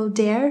less people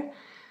dare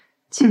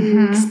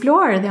to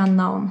explore the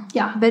unknown.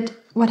 Yeah. But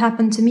what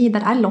happened to me,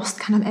 that I lost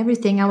kind of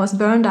everything. I was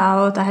burned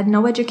out. I had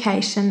no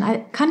education. I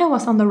kind of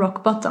was on the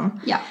rock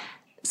bottom. Yeah.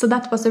 So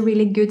that was a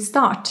really good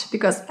start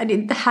because I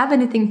didn't have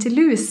anything to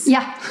lose.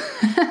 Yeah.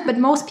 But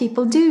most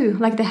people do.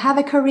 Like, they have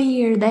a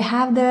career, they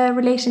have the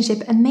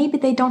relationship, and maybe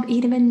they don't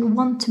even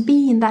want to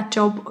be in that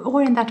job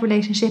or in that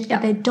relationship,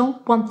 but they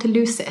don't want to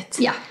lose it.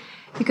 Yeah.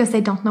 Because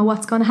they don't know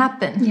what's going to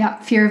happen. Yeah.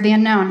 Fear of the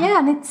unknown. Yeah,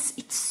 and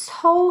it's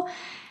so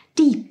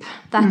deep,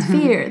 that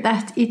fear,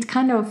 that it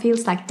kind of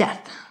feels like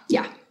death.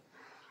 Yeah.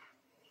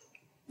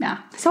 Yeah.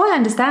 So I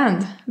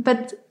understand,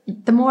 but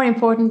the more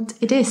important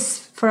it is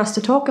for us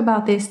to talk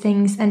about these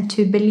things and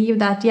to believe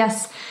that,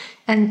 yes,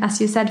 and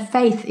as you said,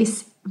 faith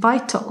is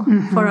vital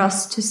for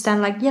us to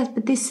stand like, yes,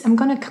 but this, I'm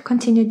going to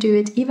continue to do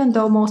it, even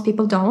though most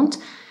people don't.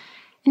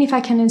 And if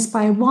I can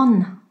inspire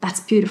one, that's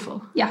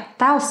beautiful. Yeah.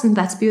 1,000,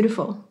 that's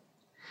beautiful.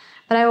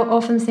 But I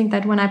often think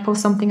that when I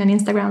post something on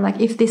Instagram, like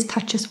if this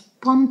touches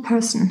one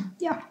person,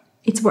 Yeah.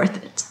 it's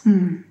worth it.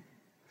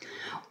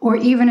 Or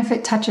even if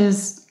it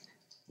touches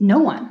no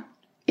one,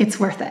 it's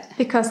worth it.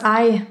 Because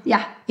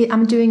Yeah.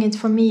 I'm doing it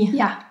for me.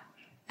 Yeah.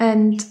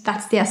 And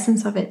that's the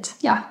essence of it.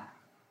 Yeah.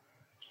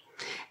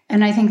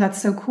 And I think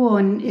that's so cool.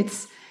 And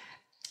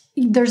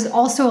there's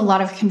also a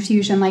lot of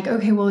confusion, like,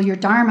 okay, well, your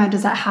Dharma,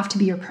 does that have to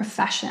be your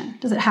profession?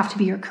 Does it have to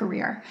be your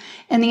career?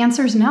 And the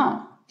answer is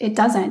no, it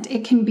doesn't.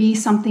 It can be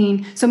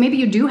something. So maybe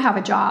you do have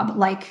a job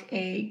like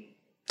a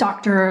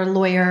doctor,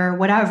 lawyer,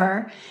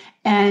 whatever,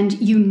 and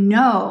you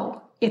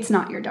know it's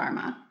not your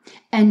Dharma.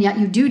 And yet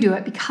you do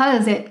it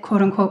because it,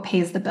 quote unquote,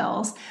 pays the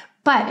bills.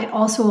 But it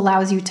also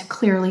allows you to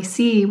clearly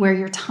see where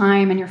your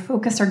time and your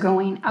focus are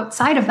going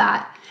outside of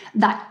that.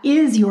 That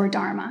is your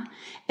Dharma.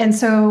 And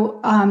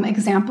so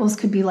examples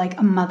could be like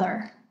a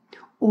mother,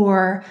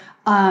 or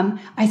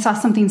I saw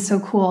something so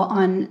cool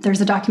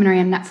there's a documentary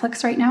on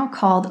Netflix right now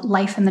called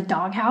Life in the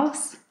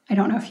Doghouse. I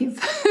don't know if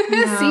you've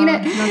seen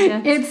it. Not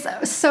yet.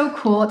 It's so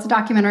cool. It's a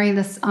documentary,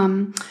 this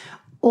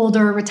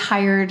older,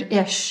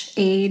 retired-ish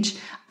age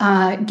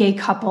gay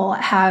couple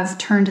have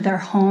turned their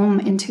home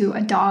into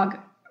a dog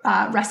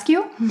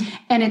rescue.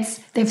 And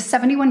they have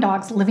 71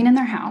 dogs living in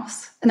their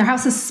house, and their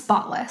house is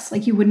spotless.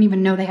 Like you wouldn't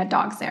even know they had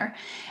dogs there.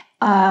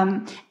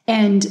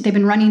 And they've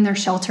been running their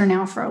shelter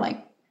now for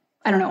like,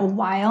 I don't know, a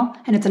while.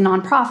 And it's a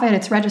nonprofit,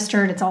 it's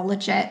registered, it's all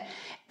legit.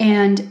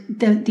 And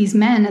these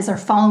men, as they're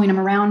following them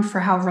around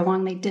for however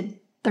long they did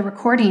the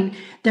recording,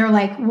 they're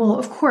like, well,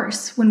 of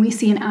course, when we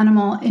see an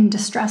animal in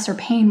distress or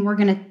pain, we're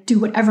going to do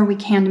whatever we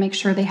can to make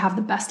sure they have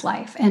the best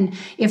life. And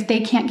if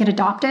they can't get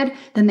adopted,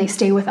 then they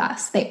stay with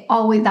us.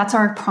 That's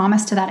our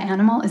promise to that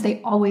animal, is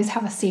they always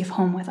have a safe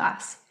home with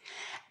us.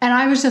 And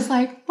I was just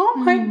like, oh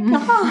my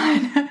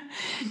God.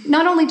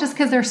 Not only just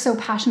because they're so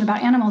passionate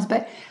about animals,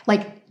 but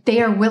like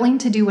they are willing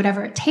to do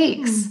whatever it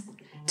takes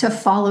to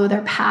follow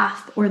their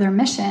path or their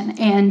mission.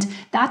 And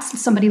that's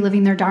somebody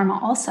living their Dharma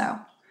also,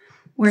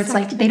 where it's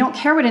like they don't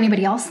care what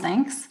anybody else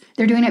thinks.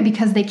 They're doing it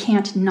because they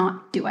can't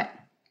not do it.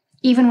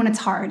 Even when it's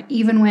hard,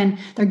 even when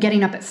they're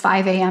getting up at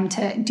 5 a.m.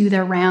 to do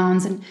their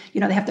rounds, and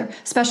they have their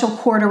special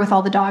quarter with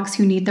all the dogs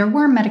who need their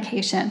worm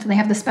medications, and they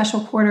have the special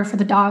quarter for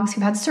the dogs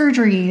who've had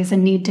surgeries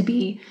and need to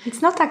be.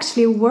 It's not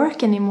actually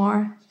work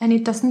anymore, and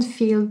it doesn't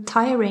feel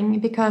tiring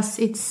because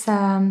it's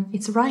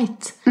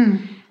right,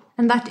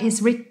 and that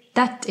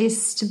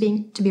is to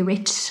be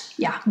rich.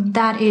 Yeah,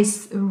 that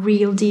is a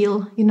real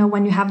deal.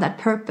 When you have that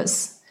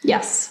purpose.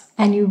 Yes,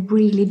 and you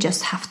really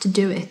just have to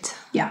do it.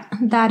 Yeah,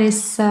 that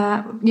is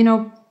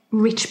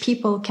rich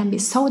people can be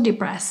so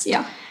depressed.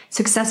 Yeah.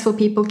 Successful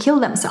people kill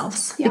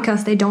themselves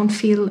because they don't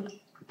feel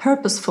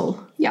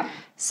purposeful. Yeah.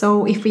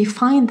 So if we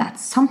find that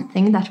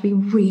something that we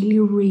really,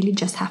 really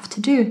just have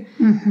to do,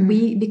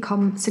 we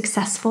become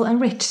successful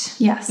and rich.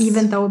 Yes.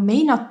 Even though it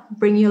may not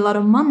bring you a lot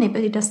of money,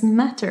 but it doesn't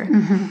matter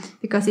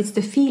because it's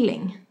the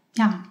feeling.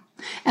 Yeah.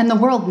 And the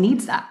world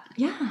needs that.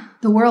 Yeah.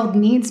 The world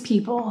needs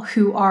people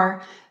who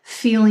are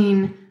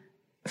feeling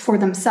for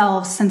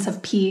themselves sense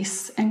of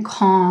peace and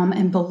calm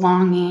and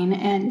belonging.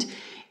 And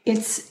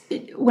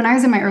when I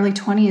was in my early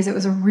 20s, it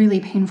was a really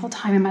painful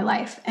time in my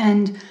life.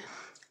 And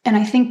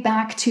I think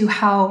back to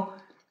how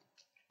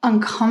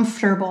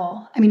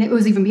uncomfortable, it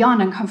was even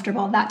beyond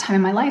uncomfortable that time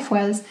in my life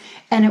was.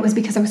 And it was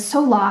because I was so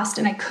lost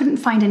and I couldn't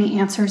find any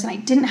answers and I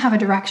didn't have a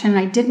direction and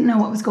I didn't know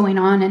what was going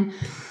on.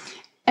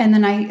 And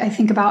then I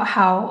think about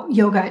how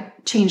yoga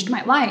changed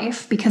my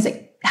life because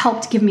it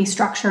helped give me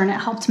structure and it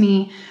helped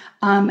me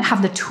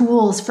have the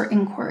tools for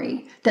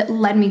inquiry that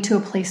led me to a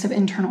place of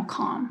internal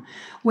calm,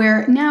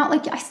 where now,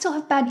 I still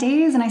have bad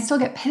days and I still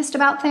get pissed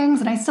about things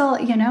and I still,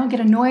 get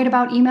annoyed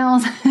about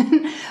emails,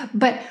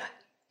 but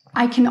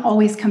I can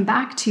always come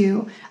back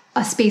to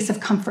a space of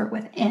comfort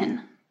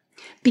within,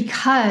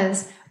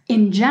 because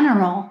in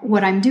general,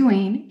 what I'm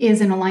doing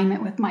is in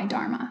alignment with my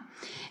Dharma.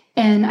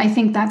 And I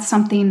think that's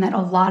something that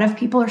a lot of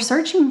people are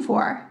searching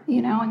for,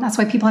 and that's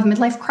why people have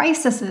midlife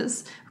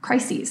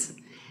crises.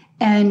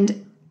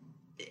 And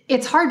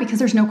it's hard because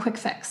there's no quick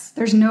fix.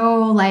 There's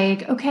no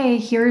okay,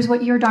 here's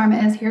what your Dharma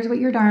is. Here's what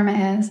your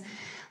Dharma is.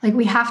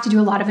 We have to do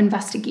a lot of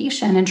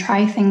investigation and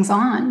try things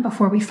on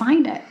before we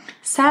find it.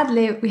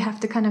 Sadly, we have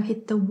to kind of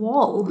hit the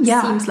wall.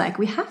 Yeah. Seems like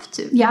we have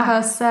to. Yeah.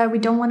 Because we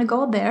don't want to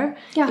go there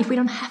if we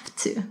don't have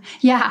to.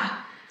 Yeah.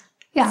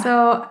 Yeah.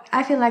 So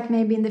I feel like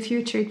maybe in the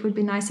future it would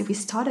be nice if we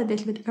started a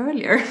little bit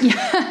earlier.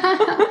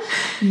 Yeah.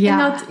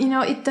 Yeah. And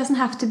not, it doesn't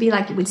have to be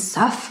with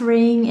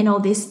suffering and all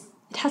this.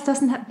 It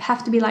doesn't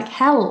have to be like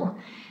hell.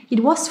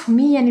 It was for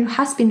me and it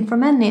has been for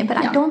many, but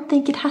I don't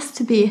think it has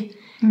to be.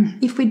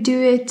 If we do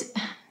it,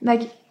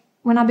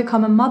 when I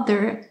become a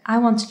mother, I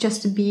want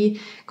just to be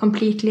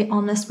completely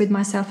honest with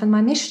myself and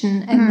my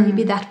mission, and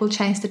maybe that will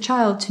change the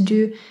child to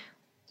do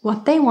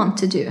what they want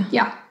to do.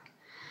 Yeah.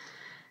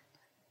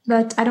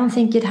 But I don't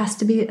think it has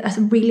to be a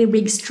really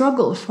big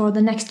struggle for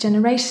the next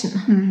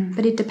generation.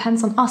 But it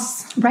depends on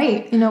us.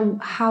 Right.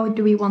 How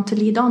do we want to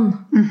lead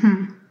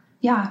on?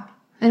 Yeah.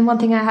 And one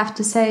thing I have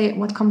to say,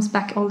 what comes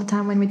back all the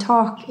time when we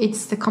talk,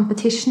 it's the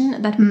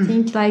competition that we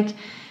think like,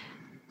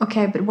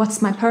 okay, but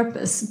what's my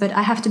purpose? But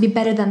I have to be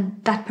better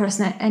than that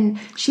person. And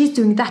she's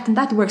doing that and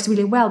that works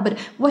really well. But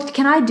what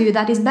can I do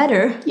that is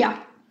better? Yeah.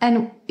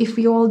 And if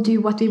we all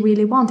do what we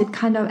really want, it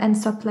kind of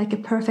ends up like a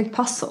perfect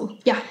puzzle.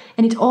 Yeah.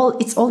 And it's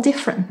all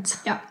different.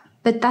 Yeah.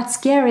 But that's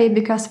scary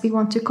because we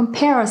want to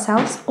compare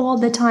ourselves all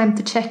the time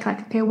to check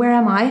like, okay, where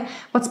am I?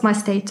 What's my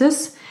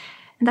status?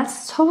 And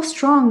that's so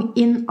strong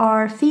in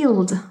our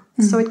field.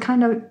 So it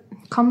kind of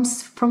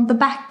comes from the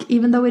back,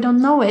 even though we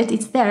don't know it,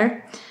 it's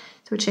there.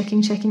 So we're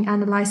checking,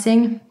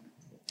 analyzing.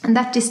 And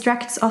that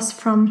distracts us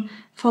from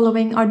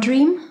following our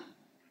dream,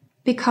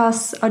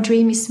 because our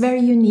dream is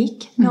very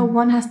unique. No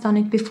one has done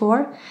it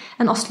before.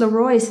 And Oslo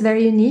Raw is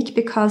very unique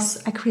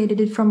because I created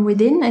it from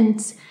within,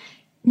 and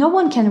no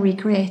one can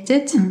recreate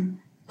it. And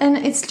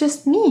it's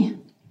just me.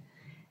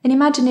 And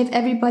imagine if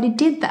everybody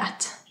did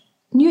that.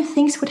 New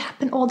things would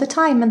happen all the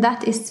time, and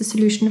that is the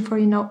solution for,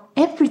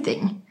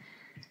 everything.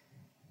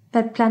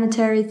 That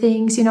planetary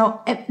things,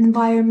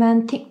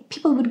 environment,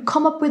 people would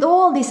come up with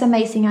all these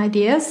amazing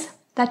ideas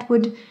that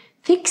would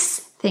fix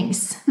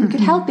things. We could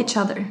help each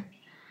other.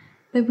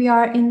 But we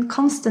are in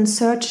constant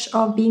search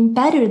of being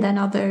better than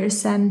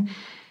others and,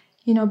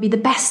 be the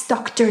best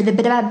doctor, the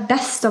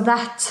best of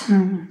that,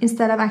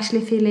 instead of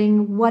actually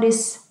feeling what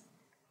is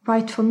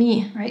right for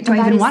me. Right. Do I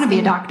even want to be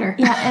a doctor?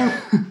 Yeah.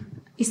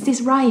 And is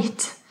this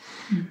right?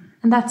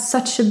 And that's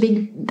such a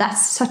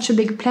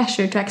big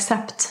pleasure to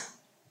accept.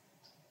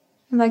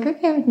 I'm like,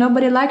 okay,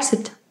 nobody likes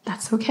it.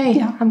 That's okay.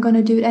 Yeah. I'm going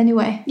to do it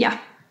anyway. Yeah.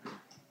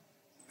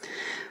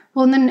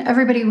 Well, and then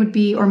everybody would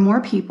be, or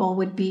more people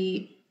would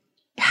be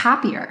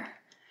happier.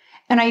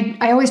 And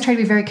I always try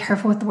to be very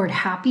careful with the word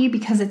happy,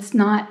 because it's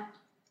not,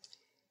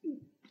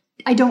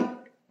 I don't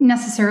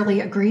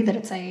necessarily agree that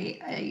it's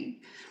I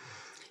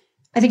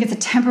think it's a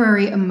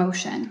temporary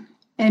emotion.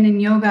 And in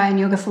yoga and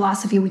yoga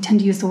philosophy, we tend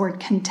to use the word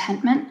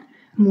contentment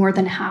more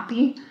than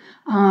happy,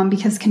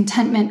 because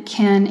contentment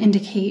can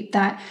indicate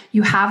that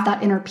you have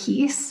that inner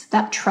peace,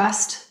 that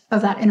trust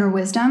of that inner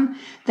wisdom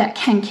that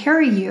can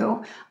carry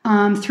you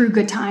through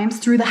good times,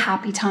 through the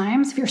happy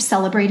times. If you're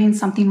celebrating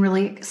something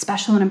really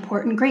special and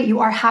important, great, you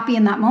are happy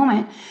in that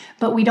moment,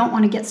 but we don't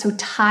want to get so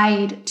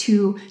tied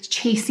to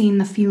chasing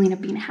the feeling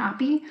of being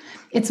happy.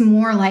 It's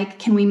more like,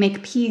 can we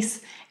make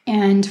peace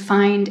and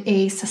find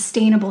a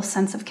sustainable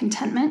sense of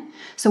contentment?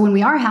 So when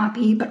we are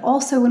happy, but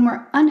also when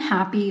we're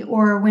unhappy,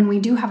 or when we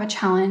do have a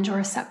challenge or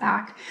a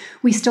setback,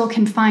 we still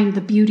can find the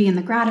beauty and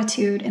the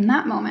gratitude in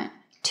that moment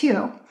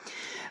too.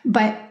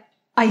 But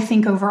I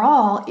think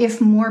overall,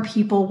 if more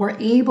people were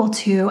able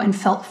to and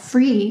felt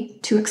free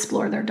to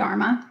explore their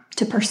Dharma,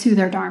 to pursue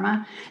their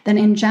Dharma, then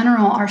in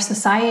general, our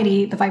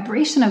society, the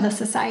vibration of the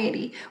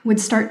society would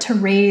start to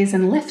raise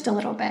and lift a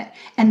little bit.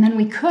 And then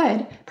we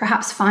could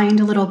perhaps find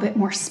a little bit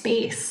more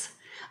space,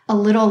 a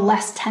little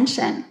less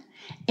tension.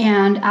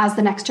 And as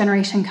the next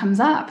generation comes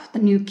up,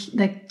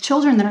 the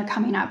children that are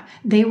coming up,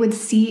 they would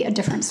see a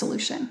different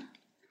solution.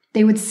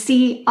 They would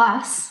see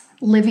us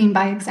living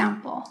by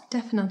example.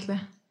 Definitely.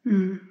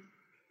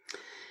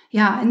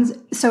 Yeah. And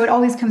so it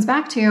always comes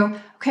back to,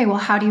 okay, well,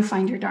 how do you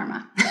find your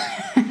Dharma?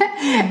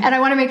 And I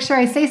want to make sure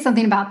I say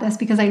something about this,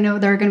 because I know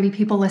there are going to be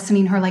people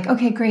listening who are like,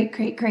 okay,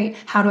 great.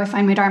 How do I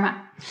find my Dharma?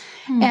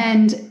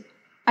 And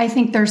I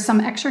think there's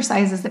some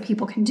exercises that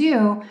people can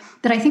do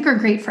that I think are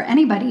great for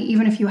anybody,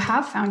 even if you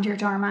have found your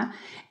Dharma.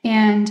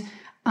 And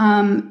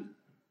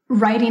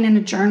writing in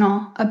a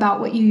journal about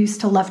what you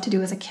used to love to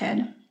do as a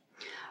kid.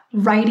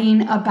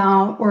 Writing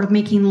about or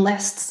making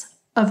lists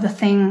of the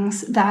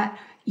things that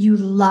you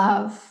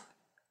love.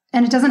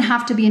 And it doesn't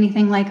have to be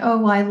anything like, oh,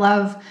 well, I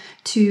love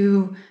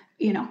to,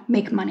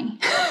 make money.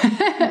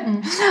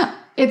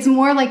 It's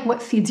more like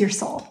what feeds your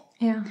soul.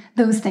 Yeah.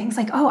 Those things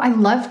like, oh, I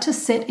love to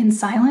sit in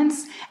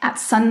silence at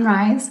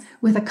sunrise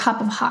with a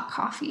cup of hot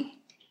coffee.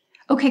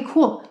 Okay,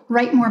 cool.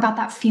 Write more about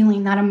that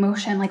feeling, that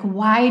emotion. Like,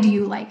 why do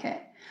you like it?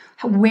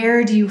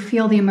 Where do you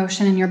feel the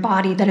emotion in your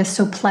body that is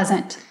so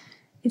pleasant?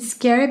 It's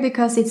scary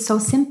because it's so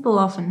simple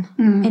often,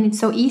 and it's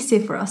so easy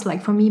for us.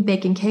 Like for me,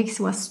 baking cakes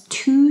was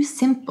too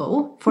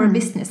simple for a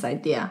business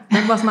idea.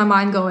 That was my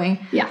mind going,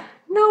 yeah,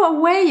 no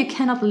way, you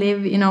cannot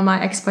live.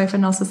 My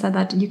ex-boyfriend also said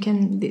that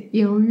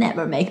you'll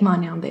never make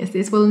money on this.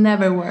 This will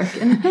never work.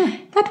 And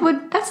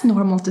that's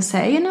normal to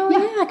say,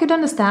 Yeah, I could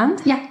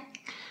understand. Yeah.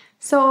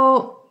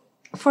 So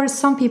for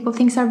some people,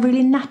 things are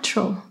really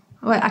natural.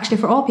 Well, actually,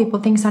 for all people,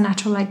 things are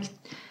natural, like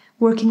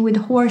working with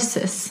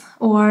horses,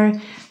 or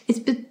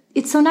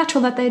it's so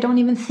natural that they don't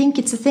even think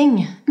it's a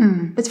thing.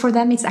 But for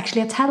them, it's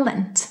actually a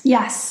talent.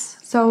 Yes.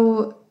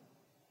 So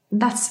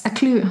that's a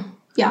clue.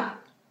 Yeah.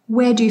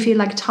 Where do you feel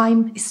like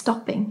time is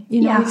stopping?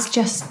 It's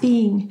just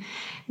being.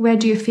 Where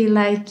do you feel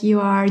like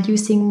you are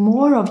using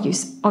more of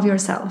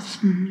yourself?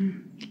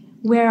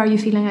 Where are you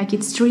feeling like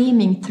it's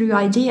streaming through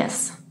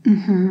ideas?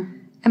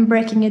 And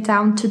breaking it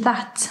down to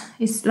that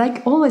is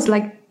like always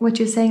like what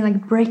you're saying,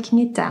 like breaking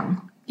it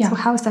down. Yeah. So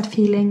how is that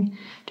feeling?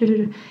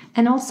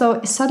 And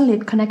also suddenly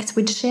it connects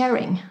with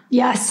sharing.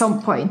 Yes. At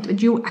some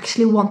point, you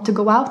actually want to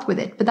go out with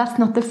it, but that's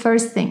not the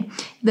first thing.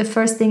 The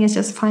first thing is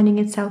just finding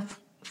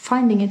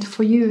it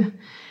for you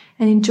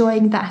and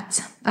enjoying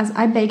that. As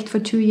I baked for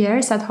 2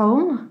 years at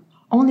home,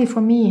 only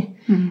for me.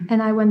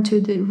 And I went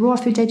to the raw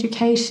food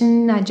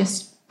education. I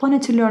just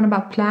wanted to learn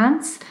about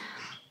plants.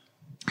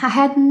 I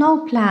had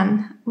no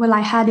plan. Well,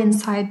 I had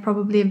inside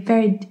probably a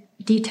very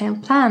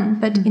detailed plan,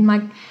 but in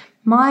my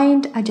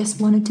mind, I just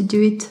wanted to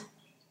do it.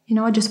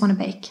 I just want to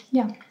bake.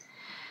 Yeah.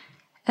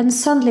 And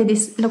suddenly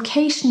this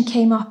location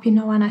came up,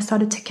 and I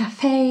started a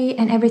cafe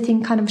and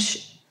everything kind of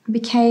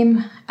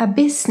became a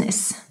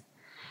business.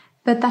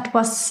 But that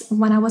was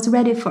when I was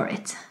ready for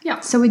it. Yeah.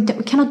 So we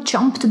cannot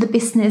jump to the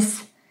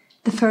business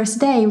the first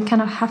day. We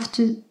kind of have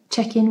to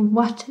check in,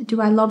 what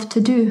do I love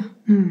to do?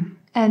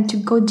 And to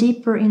go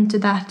deeper into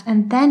that.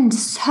 And then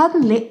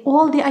suddenly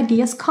all the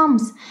ideas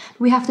comes.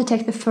 We have to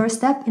take the first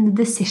step in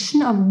the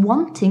decision of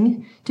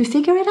wanting to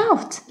figure it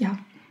out. Yeah.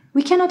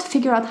 We cannot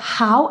figure out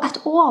how at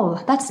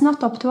all. That's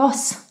not up to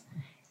us.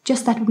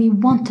 Just that we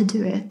want to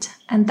do it.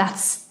 And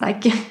that's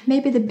like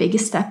maybe the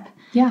biggest step.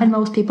 Yeah. And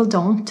most people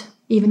don't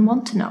even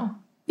want to know.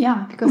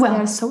 Yeah. Because they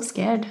are so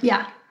scared.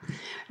 Yeah.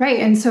 Right.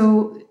 And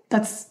so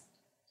that's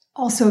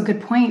also a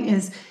good point,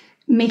 is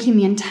making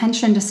the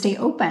intention to stay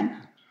open.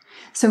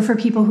 So for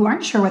people who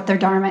aren't sure what their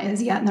Dharma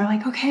is yet, and they're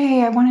like,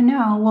 okay, I want to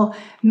know. Well,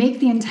 make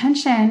the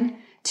intention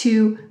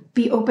to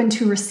be open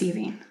to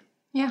receiving.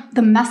 Yeah.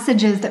 The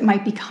messages that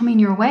might be coming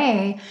your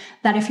way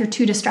that if you're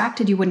too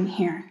distracted, you wouldn't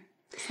hear.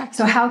 Exactly.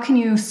 So how can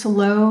you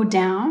slow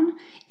down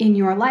in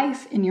your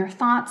life, in your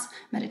thoughts,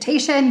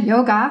 meditation,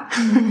 yoga,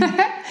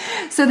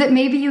 so that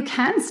maybe you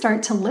can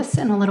start to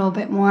listen a little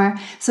bit more,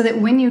 so that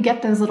when you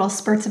get those little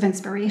spurts of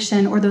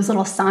inspiration or those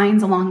little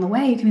signs along the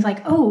way, you can be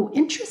like, oh,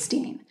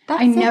 interesting.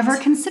 I never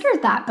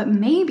considered that, but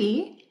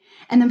maybe.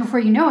 And then before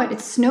you know it,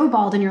 it's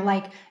snowballed and you're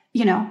like,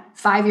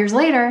 5 years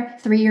later,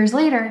 3 years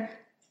later,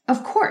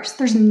 of course,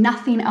 there's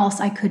nothing else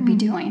I could be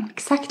doing.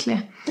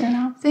 Exactly.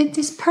 It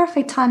is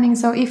perfect timing.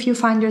 So if you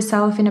find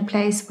yourself in a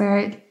place where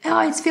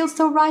it feels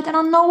so right, I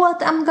don't know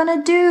what I'm going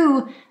to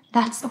do,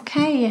 that's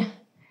okay.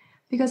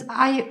 Because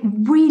I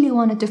really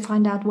wanted to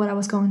find out what I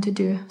was going to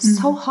do.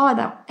 So hard.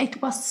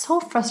 It was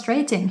so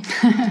frustrating.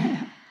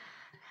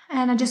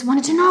 And I just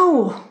wanted to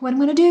know what I'm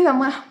going to do and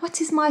what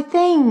is my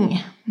thing.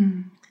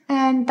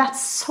 And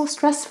that's so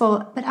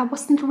stressful, but I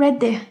wasn't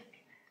ready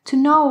to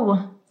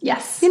know.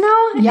 Yes. Yep.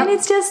 And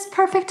it's just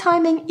perfect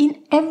timing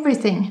in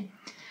everything.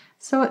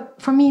 So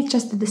for me, it's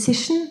just the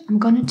decision. I'm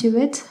going to do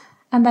it.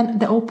 And then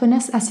the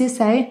openness, as you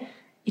say,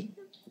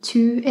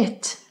 to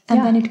it. And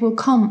then it will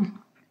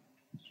come.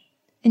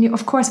 And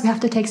of course, we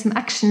have to take some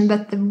action.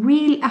 But the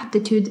real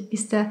attitude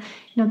is that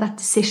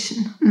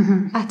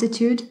decision.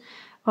 Attitude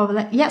of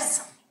like,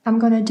 yes, I'm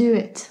going to do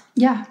it.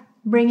 Yeah.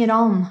 Bring it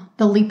on.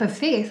 The leap of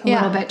faith a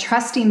little bit,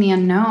 trusting the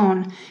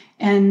unknown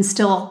and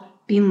still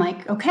being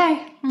like,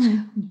 okay,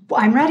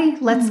 I'm ready.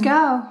 Let's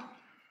go.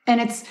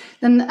 And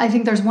then I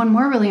think there's one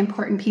more really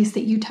important piece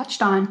that you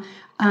touched on.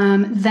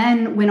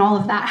 Then when all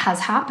of that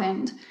has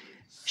happened,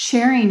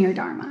 sharing your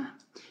Dharma.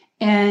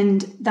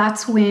 And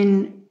that's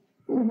when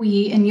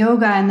we, in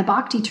yoga and the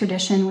Bhakti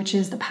tradition, which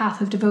is the path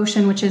of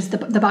devotion, which is the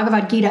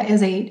Bhagavad Gita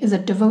is a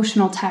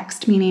devotional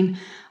text, meaning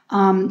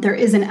there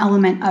is an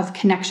element of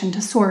connection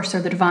to source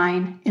or the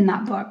divine in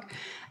that book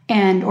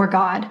or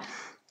God.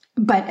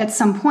 But at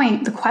some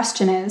point, the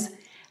question is,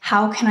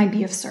 how can I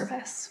be of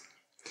service?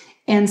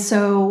 And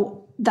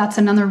so that's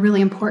another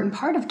really important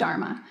part of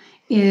Dharma,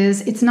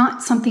 is it's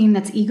not something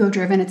that's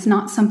ego-driven. It's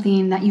not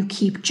something that you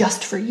keep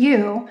just for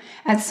you.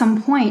 At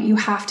some point, you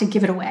have to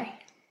give it away.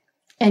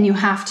 And you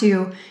have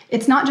to,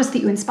 it's not just that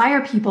you inspire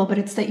people, but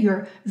it's that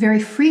you're very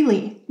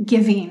freely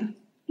giving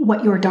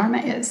what your Dharma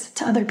is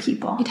to other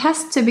people. It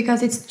has to,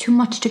 because it's too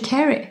much to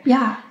carry.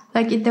 Yeah.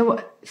 Like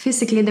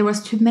physically, there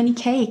was too many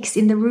cakes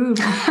in the room.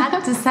 I had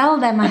to sell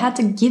them. I had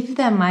to give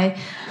them. I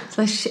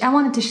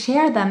wanted to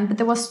share them, but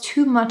there was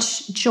too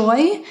much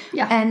joy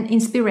and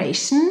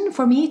inspiration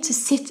for me to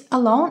sit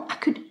alone. I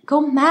could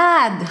go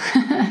mad,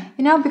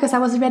 because I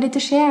was ready to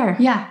share.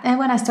 Yeah. And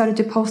when I started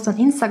to post on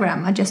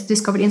Instagram, I just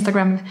discovered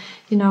Instagram,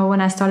 when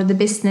I started the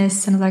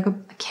business, and like a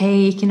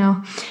cake,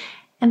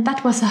 and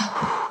that was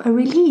a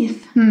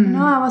relief.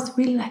 I was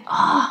really like,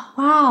 oh,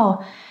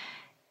 wow.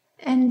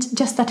 And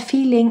just that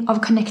feeling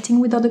of connecting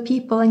with other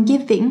people and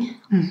giving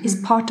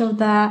is part of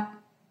the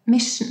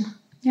mission.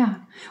 Yeah.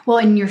 Well,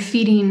 and you're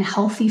feeding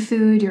healthy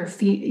food, you're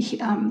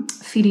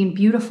feeding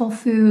beautiful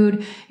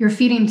food, you're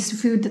feeding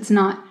food it's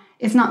not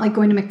like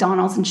going to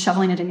McDonald's and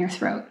shoveling it in your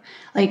throat.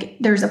 Like,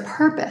 there's a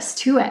purpose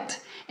to it.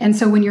 And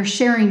so when you're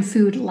sharing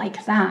food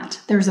like that,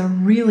 there's a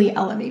really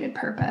elevated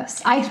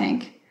purpose, I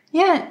think.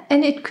 Yeah,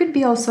 and it could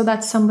be also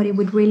that somebody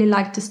would really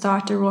like to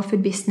start a raw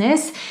food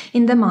business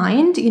in the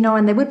mind,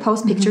 and they would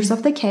post pictures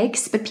of the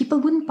cakes, but people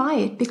wouldn't buy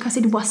it because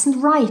it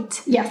wasn't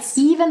right. Yes.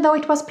 Even though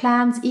it was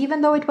plants,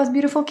 even though it was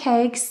beautiful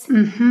cakes,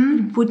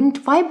 it wouldn't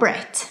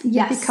vibrate.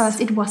 Yes.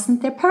 Because it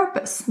wasn't their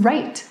purpose.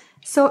 Right.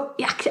 So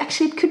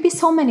actually, it could be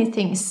so many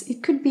things.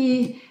 It could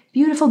be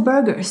beautiful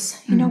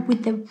burgers, you know,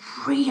 with the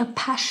real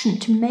passion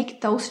to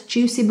make those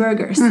juicy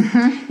burgers,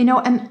 you know,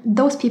 and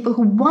those people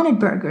who wanted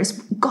burgers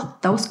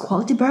got those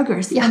quality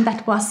burgers. And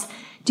that was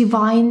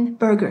divine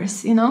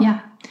burgers, you know.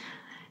 Yeah.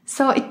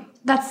 So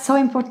that's so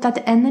important, that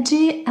the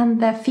energy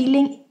and the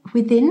feeling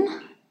within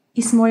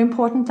is more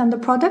important than the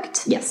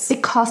product. Yes.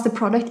 Because the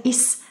product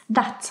is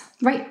that.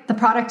 Right. The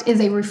product is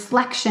a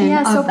reflection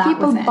of so that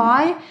people within.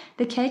 buy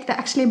the cake, they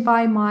actually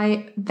buy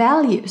my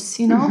values,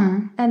 you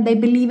know, and they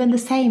believe in the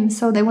same.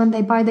 So when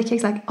they buy the cake,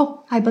 it's like,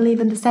 oh, I believe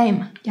in the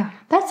same. Yeah.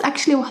 That's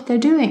actually what they're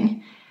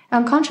doing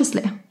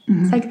unconsciously.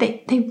 It's like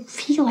they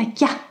feel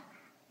like, yeah,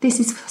 this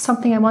is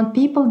something I want.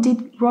 People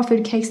did raw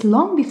food cakes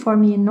long before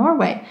me in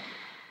Norway,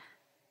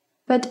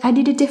 but I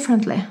did it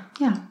differently.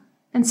 Yeah.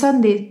 And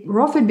suddenly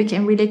raw food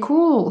became really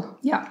cool.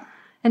 Yeah.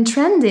 And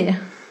trendy.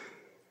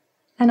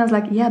 And I was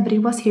like, yeah, but it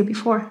was here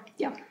before.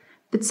 Yeah.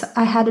 But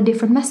I had a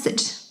different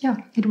message. Yeah.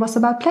 It was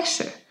about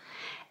pleasure.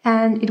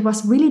 And it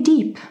was really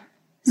deep.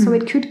 So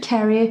it could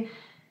carry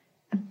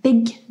a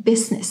big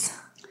business,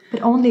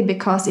 but only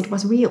because it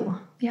was real.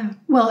 Yeah.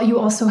 Well, you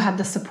also had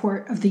the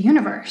support of the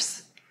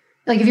universe.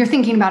 Like if you're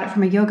thinking about it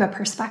from a yoga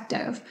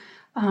perspective,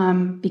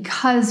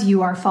 because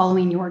you are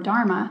following your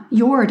dharma,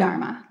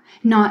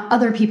 not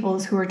other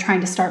people's who are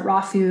trying to start raw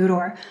food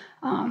or,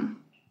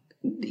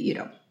 you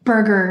know,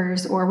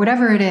 burgers or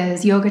whatever it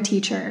is, yoga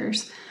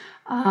teachers.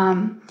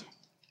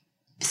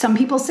 Some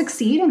people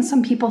succeed and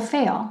some people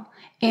fail.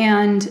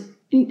 And,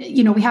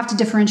 you know, we have to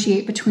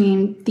differentiate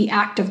between the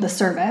act of the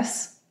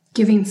service,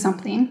 giving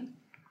something,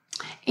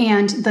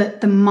 and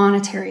the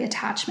monetary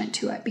attachment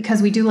to it,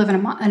 because we do live in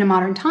a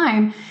modern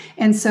time.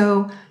 And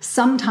so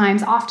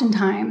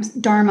oftentimes,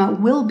 dharma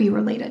will be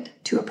related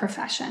to a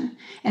profession.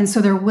 And so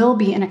there will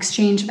be an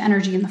exchange of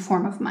energy in the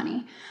form of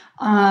money.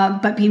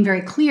 But being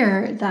very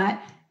clear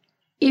that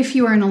if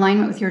you are in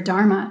alignment with your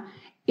dharma,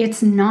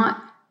 it's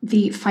not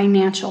the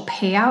financial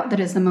payout that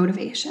is the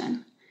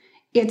motivation.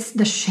 It's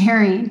the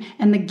sharing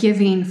and the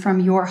giving from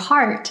your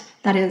heart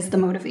that is the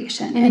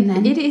motivation. And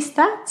then it is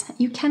that.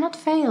 You cannot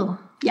fail.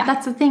 Yeah.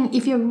 That's the thing.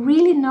 If you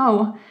really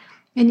know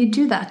and you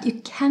do that,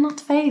 you cannot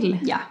fail.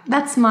 Yeah.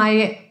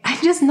 I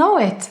just know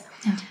it.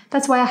 Yeah.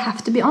 That's why I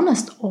have to be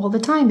honest all the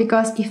time,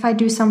 because if I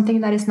do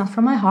something that is not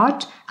from my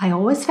heart, I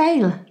always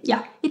fail.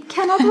 Yeah. It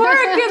cannot work.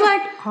 It's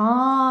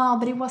like,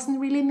 but it wasn't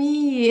really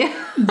me.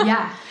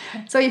 Yeah.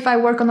 So if I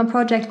work on a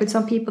project with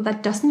some people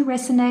that doesn't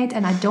resonate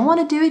and I don't want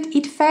to do it,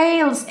 it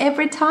fails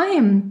every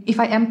time. If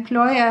I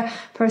employ a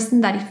person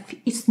that if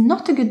it's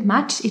not a good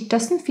match, it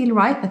doesn't feel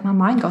right, but my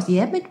mind goes,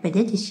 yeah, but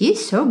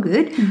she's so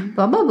good,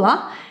 blah, blah,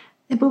 blah.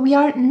 But we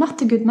are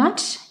not a good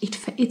match.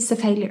 It's a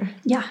failure.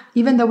 Yeah.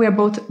 Even though we are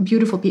both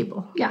beautiful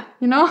people. Yeah.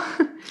 You know?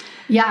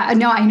 Yeah.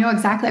 No, I know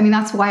exactly. I mean,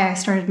 that's why I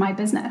started my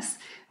business,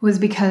 was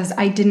because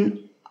I didn't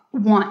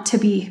want to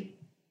be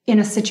in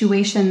a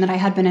situation that I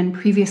had been in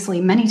previously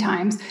many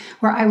times,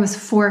 where I was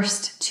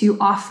forced to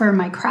offer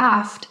my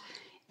craft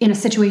in a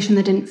situation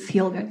that didn't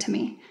feel good to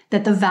me,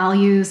 that the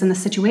values and the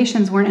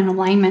situations weren't in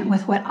alignment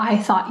with what I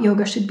thought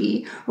yoga should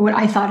be, or what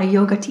I thought a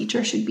yoga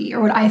teacher should be,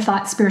 or what I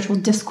thought spiritual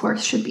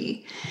discourse should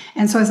be.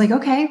 And so I was like,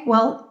 okay,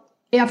 well,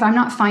 if I'm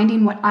not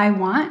finding what I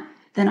want,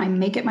 then I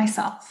make it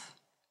myself.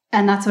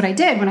 And that's what I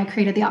did when I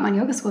created the Atman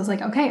Yoga School. I was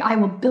like, okay, I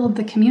will build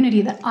the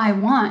community that I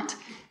want,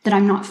 that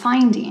I'm not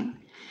finding.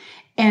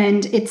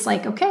 And it's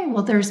like, okay,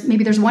 well,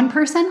 maybe there's one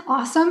person,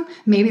 awesome.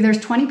 Maybe there's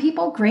 20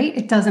 people, great.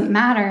 It doesn't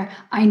matter.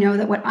 I know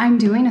that what I'm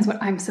doing is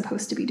what I'm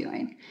supposed to be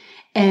doing.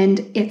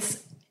 And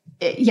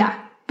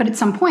but at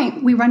some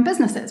point we run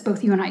businesses,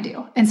 both you and I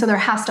do. And so there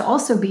has to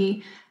also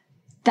be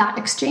that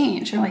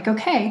exchange. You're like,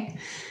 okay.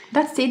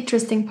 That's the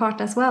interesting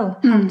part as well,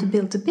 how to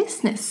build a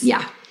business.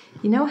 Yeah.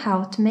 You know,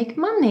 how to make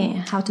money,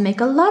 how to make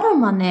a lot of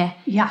money.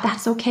 Yeah.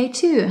 That's okay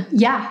too.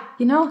 Yeah.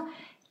 You know,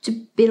 to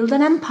build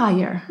an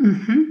empire.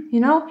 You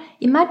know,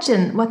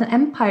 imagine what an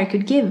empire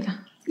could give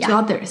to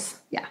others.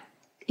 Yeah.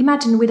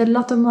 Imagine with a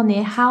lot of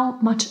money how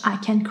much I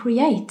can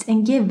create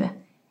and give.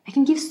 I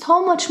can give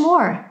so much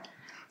more.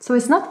 So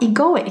it's not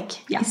egoic.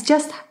 Yeah. It's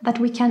just that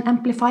we can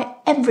amplify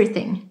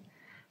everything.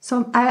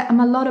 So I am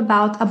a lot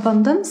about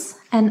abundance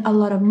and a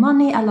lot of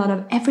money, a lot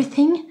of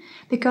everything,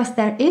 because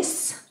there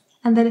is,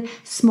 and the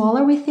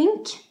smaller we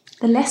think,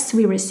 the less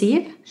we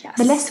receive,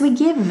 the less we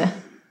give.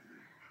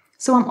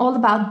 So I'm all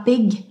about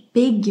big,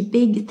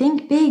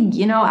 think big.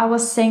 You know, I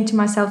was saying to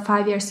myself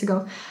 5 years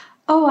ago,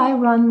 oh, I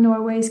run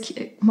Norway's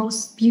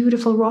most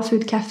beautiful raw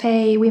food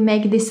cafe. We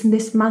make this and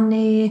this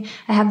money.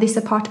 I have this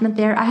apartment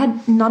there. I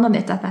had none of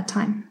it at that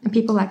time. And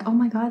people were like, oh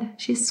my God,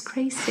 she's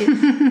crazy.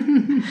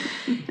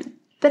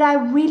 But I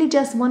really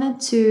just wanted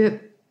to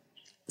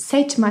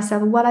say to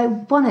myself what I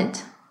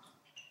wanted.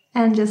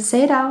 And just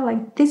say it out,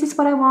 like, this is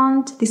what I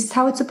want. This is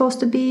how it's supposed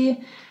to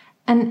be.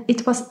 And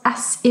it was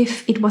as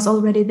if it was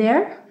already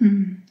there.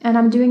 And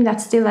I'm doing that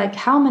still, like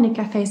how many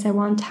cafes I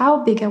want,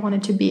 how big I want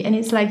it to be. And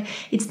it's like,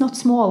 it's not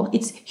small,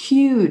 it's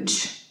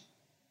huge.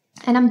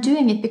 And I'm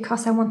doing it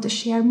because I want to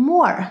share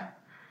more.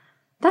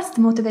 That's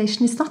the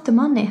motivation. It's not the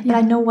money, but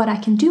I know what I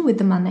can do with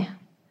the money.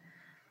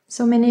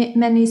 So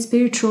many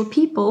spiritual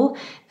people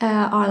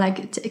are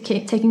like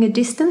taking a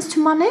distance to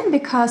money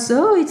because,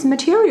 it's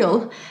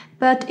material.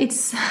 But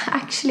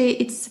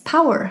it's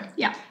power.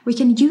 Yeah. We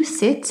can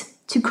use it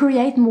to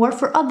create more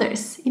for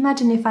others.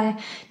 Imagine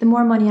the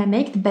more money I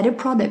make, the better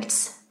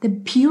products, the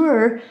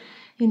purer,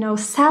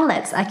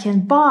 salads I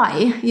can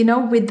buy,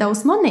 with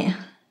those money.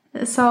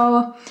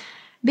 So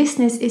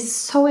business is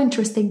so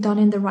interesting done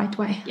in the right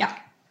way. Yeah.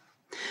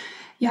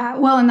 Yeah.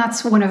 Well, and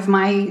that's one of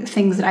my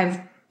things that I've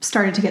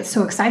started to get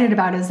so excited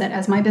about, is that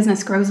as my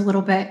business grows a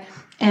little bit,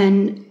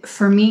 and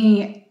for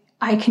me,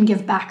 I can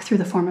give back through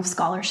the form of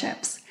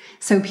scholarships.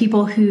 So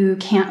people who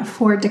can't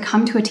afford to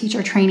come to a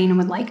teacher training and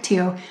would like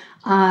to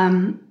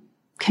can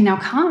now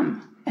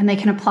come, and they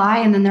can apply,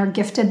 and then they're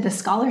gifted the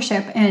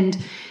scholarship. And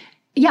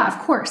yeah, of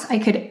course, I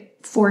could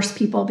force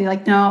people, be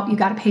like, no, you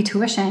got to pay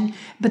tuition.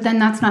 But then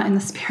that's not in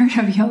the spirit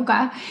of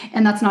yoga,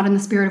 and that's not in the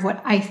spirit of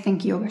what I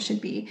think yoga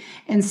should be.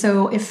 And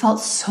so it felt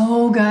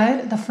so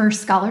good, the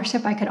first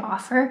scholarship I could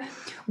offer,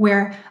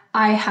 where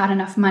I had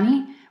enough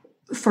money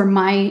for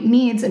my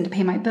needs and to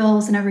pay my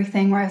bills and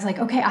everything, where I was like,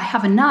 okay, I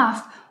have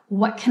enough.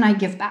 What can I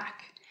give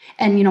back?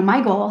 And, my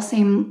goal,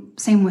 same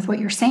with what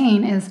you're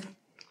saying, is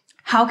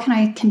how can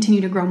I continue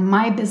to grow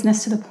my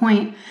business to the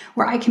point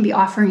where I can be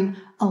offering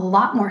a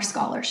lot more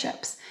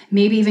scholarships,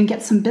 maybe even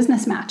get some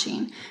business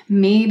matching.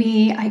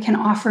 Maybe I can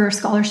offer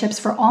scholarships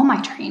for all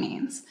my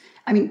trainings.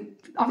 I mean,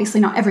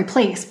 obviously not every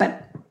place,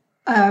 but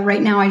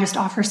right now I just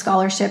offer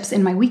scholarships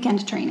in my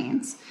weekend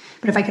trainings.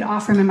 But if I could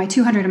offer them in my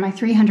 200 and my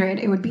 300,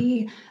 it would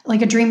be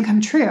like a dream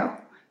come true,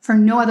 for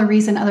no other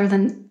reason other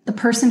than the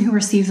person who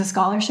receives a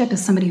scholarship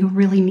is somebody who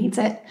really needs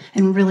it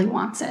and really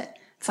wants it.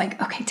 It's like,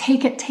 okay,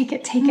 take it.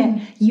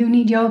 You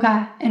need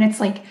yoga. And it's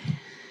like,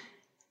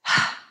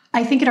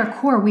 I think at our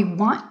core, we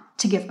want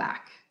to give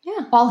back.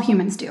 Yeah. All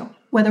humans do,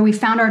 whether we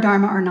found our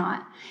dharma or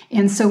not.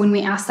 And so when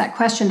we ask that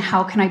question,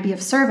 how can I be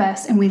of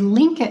service? And we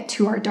link it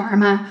to our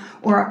dharma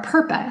or our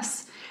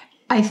purpose,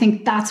 I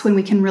think that's when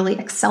we can really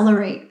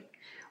accelerate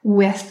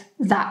with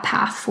that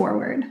path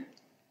forward.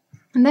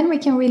 And then we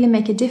can really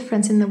make a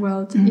difference in the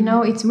world.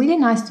 Mm-hmm. It's really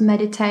nice to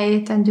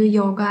meditate and do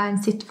yoga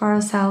and sit for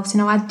ourselves.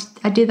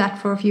 I did that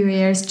for a few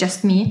years,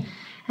 just me.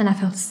 And I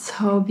felt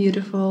so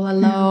beautiful,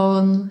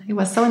 alone. It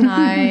was so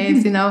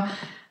nice,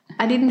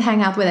 I didn't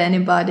hang out with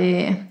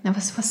anybody. It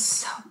was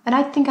so... And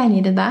I think I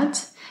needed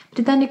that.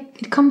 But then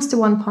it comes to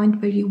one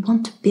point where you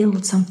want to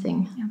build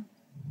something. Yeah.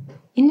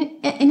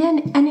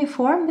 In any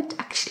form, but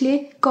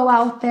actually go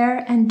out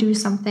there and do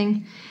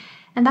something.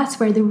 And that's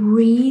where the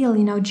real,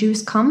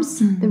 juice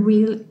comes. Mm-hmm. The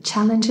real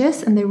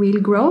challenges and the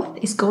real growth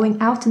is going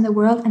out in the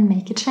world and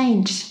make a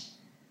change.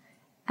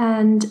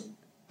 And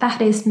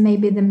that is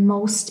maybe the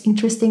most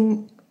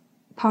interesting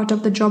part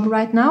of the job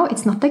right now.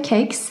 It's not the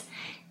cakes.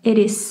 It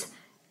is,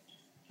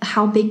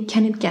 how big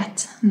can it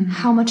get? Mm-hmm.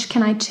 How much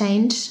can I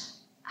change?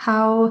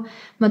 How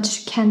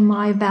much can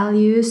my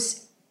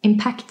values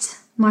impact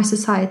my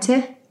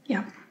society?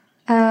 Yeah.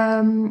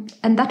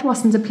 And that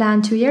wasn't the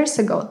plan 2 years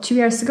ago. 2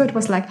 years ago, it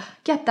was like,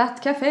 get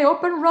that cafe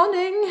up and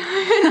running,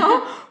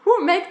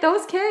 who make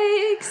those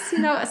cakes,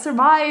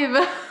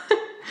 survive.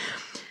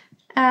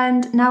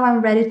 And now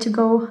I'm ready to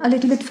go a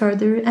little bit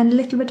further and a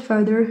little bit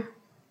further.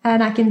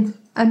 And I can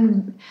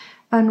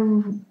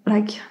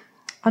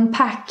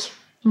unpack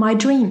my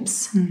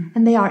dreams. Mm.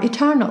 And they are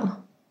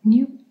eternal.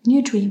 New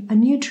dream, a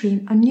new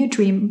dream, a new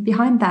dream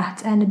behind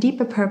that, and a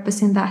deeper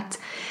purpose in that.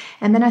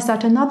 And then I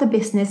start another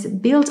business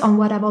built on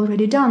what I've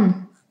already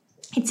done.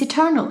 It's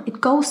eternal. It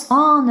goes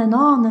on and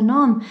on and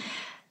on.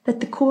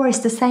 But the core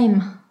is the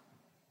same.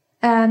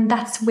 And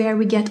that's where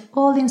we get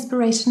all the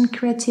inspiration,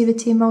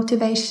 creativity,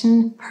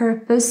 motivation,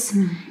 purpose.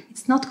 Mm.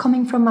 It's not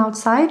coming from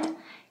outside.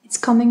 It's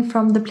coming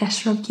from the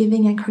pleasure of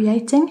giving and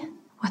creating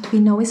what we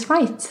know is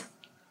right.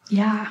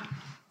 Yeah.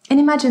 And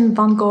imagine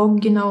Van Gogh,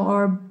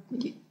 or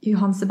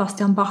Johann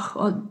Sebastian Bach,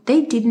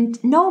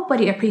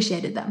 nobody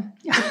appreciated them.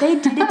 Yeah. But they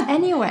did it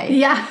anyway.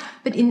 Yeah.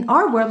 But in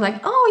our world,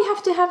 you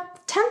have to have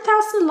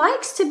 10,000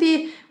 likes to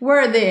be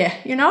worthy,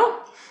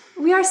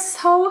 We are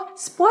so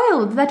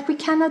spoiled that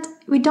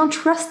we don't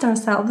trust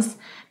ourselves.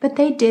 But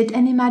they did,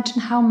 and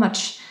imagine how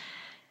much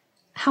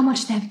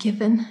they have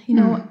given,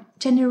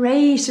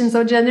 generations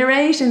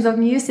of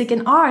music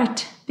and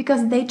art,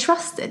 because they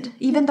trusted,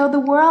 even though the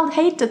world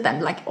hated them,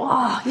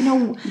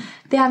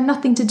 they have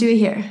nothing to do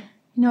here.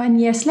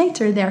 And years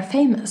later, they're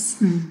famous.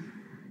 Mm.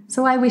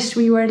 So I wish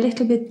we were a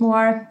little bit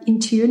more in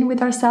tune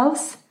with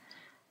ourselves,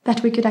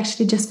 that we could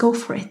actually just go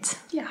for it.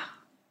 Yeah.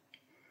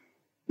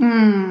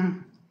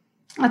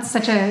 That's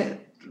such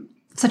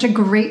a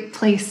great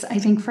place, I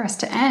think, for us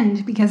to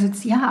end, because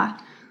it's,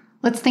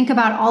 let's think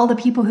about all the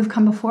people who've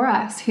come before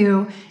us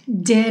who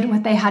did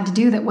what they had to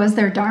do, that was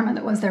their dharma,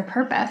 that was their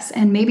purpose,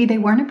 and maybe they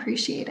weren't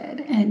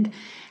appreciated. And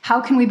how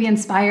can we be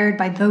inspired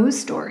by those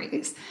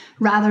stories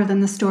rather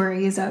than the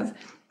stories of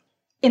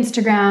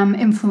Instagram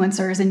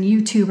influencers and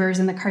YouTubers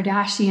and the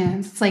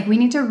Kardashians? It's like we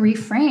need to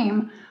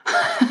reframe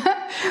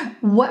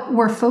what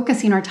we're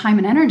focusing our time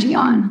and energy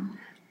on.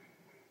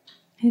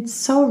 It's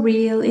so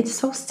real, it's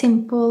so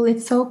simple,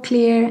 it's so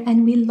clear,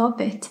 and we love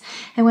it.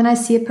 And when I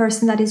see a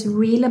person that is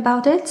real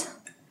about it,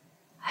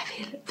 I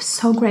feel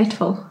so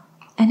grateful.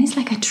 And it's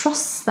like I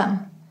trust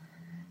them.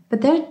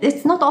 But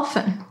it's not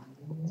often.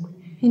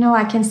 You know,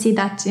 I can see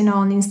that, you know,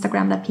 on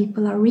Instagram that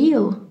people are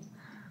real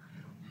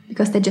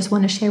because they just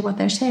want to share what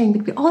they're sharing.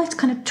 But we always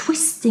kind of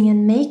twisting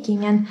and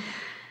making, and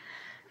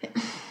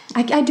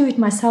I do it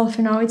myself,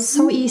 you know. It's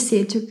so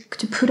easy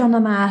to put on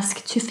a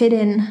mask, to fit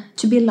in,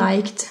 to be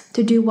liked,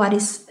 to do what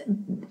is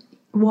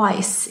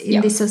wise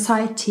in this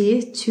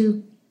society,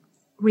 to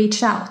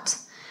reach out.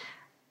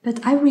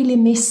 But I really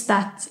miss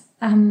that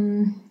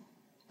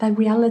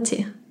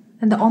reality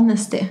and the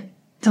honesty.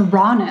 The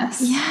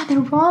rawness. Yeah, the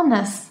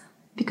rawness.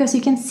 Because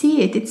you can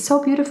see it. It's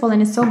so beautiful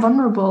and it's so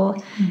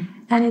vulnerable.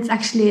 And it's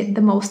actually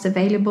the most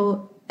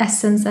available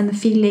essence and the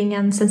feeling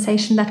and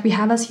sensation that we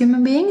have as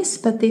human beings.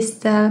 But it's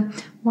the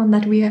one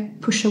that we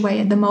push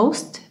away the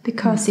most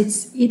because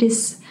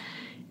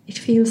it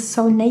feels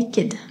so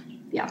naked.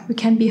 Yeah. We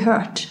can be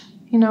hurt,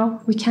 you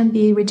know, we can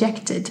be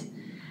rejected.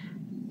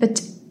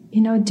 But,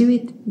 you know,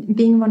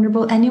 being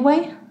vulnerable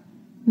anyway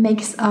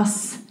makes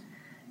us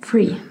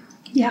free.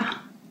 Yeah.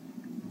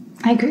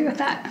 I agree with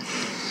that.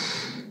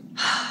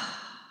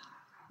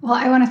 Well,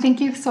 I want to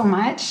thank you so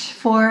much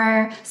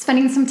for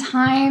spending some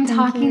time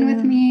talking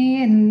with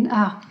me. And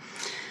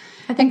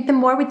I think the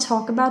more we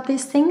talk about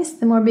these things,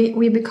 the more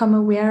we become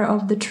aware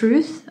of the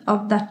truth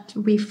of that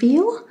we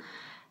feel.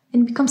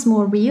 It becomes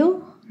more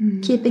real.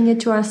 Keeping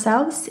it to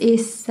ourselves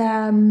is,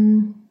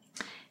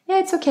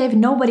 it's okay if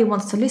nobody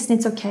wants to listen.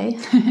 It's okay.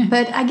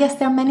 But I guess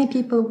there are many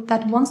people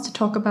that wants to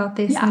talk about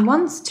this and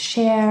wants to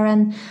share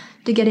and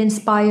to get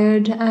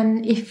inspired.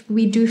 And if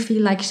we do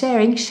feel like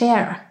sharing,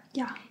 share.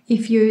 Yeah.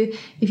 If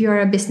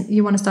you're a business,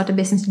 you want to start a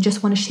business, you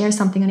just want to share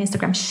something on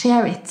Instagram,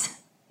 share it.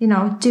 You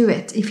know, do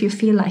it if you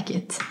feel like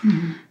it.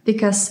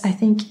 Because I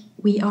think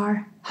we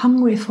are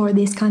hungry for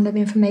this kind of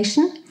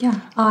information. Yeah.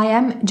 I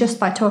am, just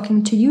by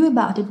talking to you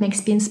about it,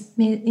 makes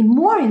me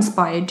more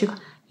inspired to,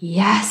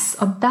 yes,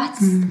 that's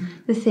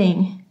the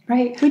thing.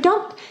 Right.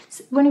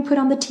 When you put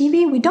on the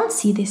TV, we don't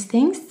see these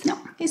things. No.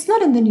 It's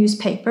not in the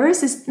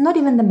newspapers. It's not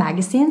even the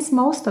magazines,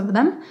 most of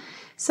them.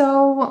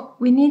 So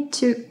we need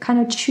to kind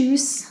of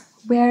choose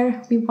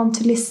where we want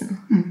to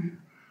listen.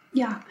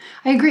 Yeah,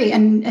 I agree.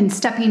 And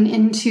stepping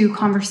into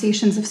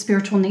conversations of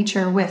spiritual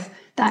nature with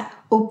that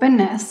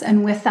openness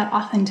and with that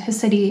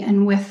authenticity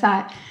and with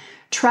that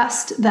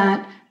trust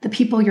that the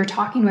people you're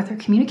talking with or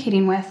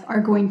communicating with are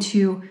going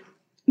to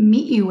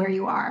meet you where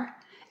you are.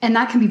 And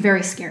that can be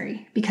very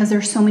scary because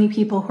there's so many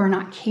people who are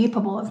not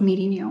capable of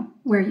meeting you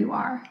where you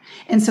are.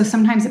 And so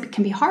sometimes it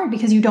can be hard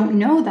because you don't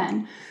know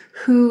then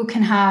who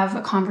can have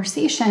a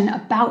conversation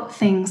about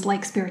things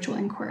like spiritual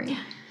inquiry.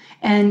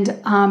 And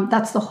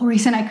that's the whole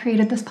reason I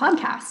created this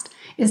podcast,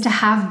 is to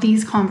have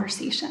these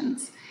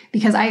conversations.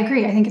 Because I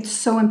agree, I think it's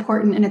so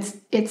important, and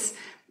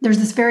there's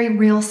this very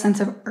real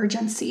sense of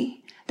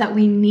urgency that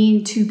we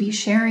need to be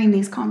sharing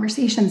these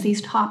conversations,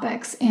 these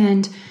topics,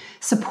 and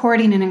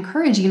supporting and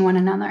encouraging one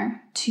another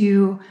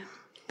to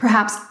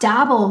perhaps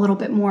dabble a little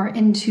bit more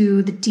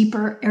into the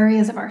deeper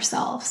areas of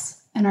ourselves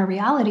and our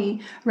reality,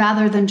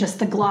 rather than just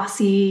the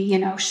glossy, you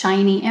know,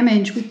 shiny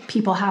image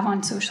people have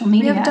on social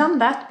media. We have done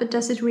that, but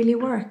does it really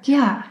work?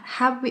 Yeah.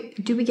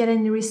 Do we get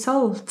any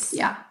results?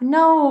 Yeah.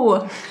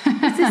 No.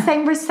 It's the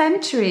same for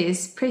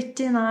centuries.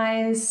 Pretty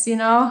nice, you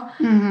know.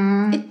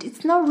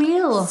 It's not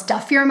real.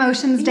 Stuff your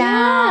emotions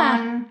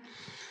down.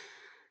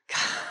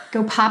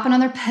 Go pop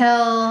another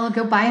pill.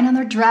 Go buy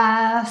another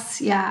dress.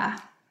 Yeah.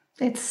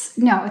 It's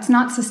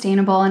not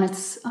sustainable, and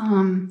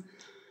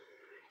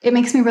it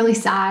makes me really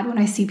sad when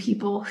I see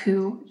people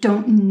who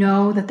don't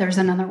know that there's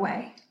another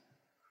way.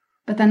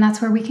 But then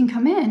that's where we can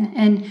come in,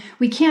 and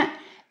we can't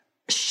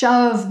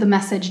shove the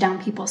message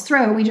down people's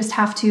throat. We just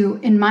have to,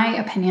 in my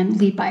opinion,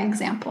 lead by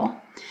example.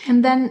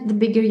 And then the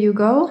bigger you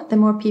go, the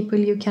more people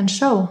you can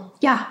show.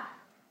 Yeah.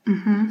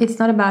 It's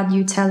not about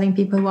you telling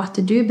people what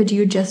to do, but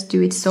you just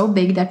do it so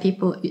big that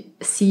people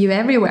see you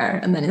everywhere.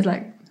 And then it's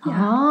like,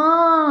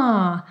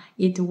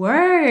 it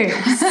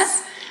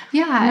works.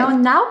 Yeah.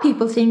 Now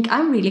people think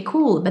I'm really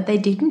cool, but they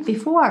didn't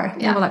before.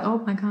 They were like, oh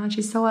my God,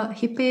 she's so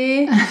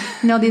hippie.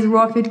 These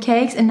raw food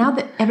cakes. And now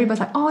everybody's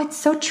like, oh, it's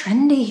so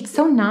trendy. It's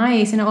so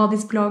nice. All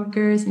these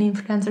bloggers and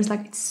influencers,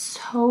 like, it's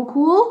so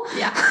cool.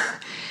 Yeah.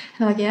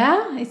 I'm like,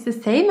 yeah, it's the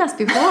same as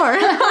before.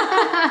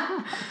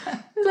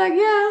 It's like,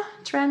 yeah,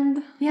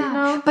 trend.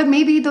 Yeah. But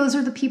maybe those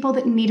are the people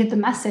that needed the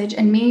message,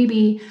 and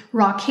maybe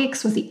raw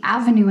cakes was the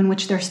avenue in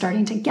which they're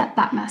starting to get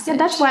that message. Yeah,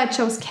 that's why I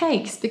chose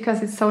cakes,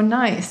 because it's so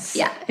nice.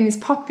 Yeah. And it's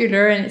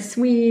popular, and it's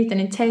sweet,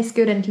 and it tastes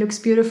good, and it looks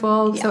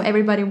beautiful. Yeah. So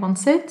everybody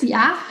wants it.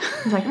 Yeah.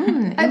 It's like,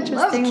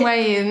 interesting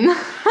way in.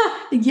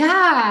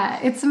 Yeah,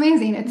 it's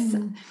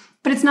amazing.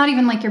 But it's not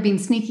even like you're being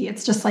sneaky.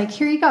 It's just like,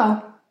 here you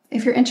go.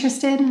 If you're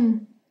interested,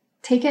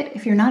 take it.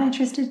 If you're not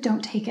interested,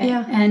 don't take it.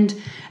 Yeah. And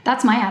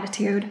that's my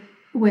attitude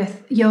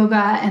with yoga,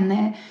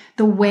 and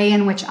the way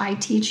in which I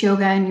teach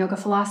yoga and yoga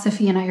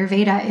philosophy and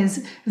Ayurveda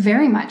is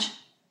very much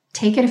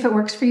take it if it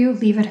works for you,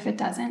 leave it if it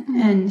doesn't.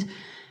 And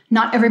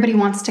not everybody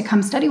wants to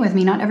come study with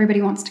me. Not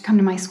everybody wants to come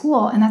to my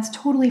school. And that's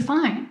totally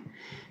fine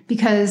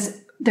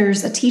because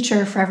there's a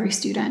teacher for every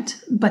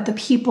student. But the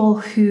people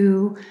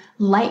who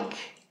like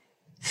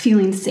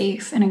feeling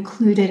safe and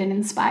included and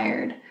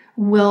inspired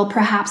will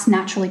perhaps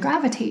naturally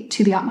gravitate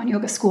to the Atman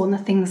Yoga School and the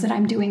things that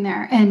I'm doing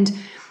there. And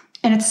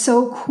it's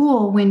so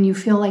cool when you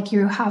feel like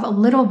you have a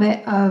little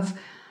bit of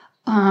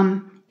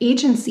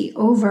agency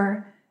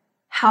over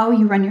how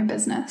you run your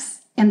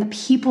business and the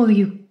people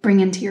you bring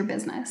into your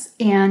business.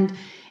 And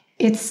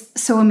it's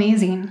so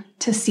amazing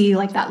to see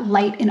like that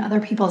light in other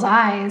people's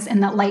eyes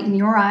and that light in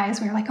your eyes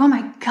where you're like, oh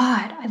my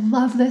God, I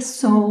love this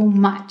so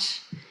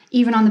much,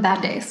 even on the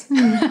bad days.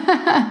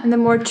 And the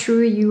more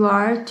true you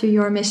are to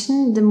your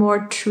mission, the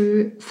more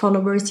true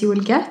followers you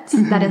will get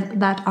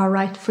that are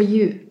right for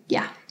you.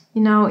 Yeah.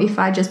 You know, if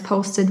I just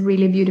posted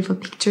really beautiful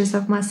pictures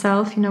of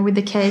myself, you know, with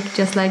the cake,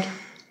 just like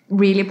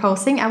really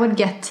posing, I would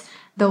get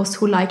those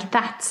who like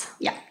that.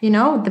 Yeah. You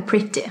know, the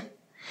pretty.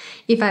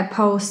 If I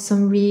post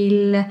some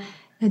real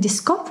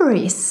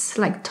discoveries,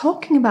 like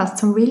talking about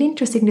some really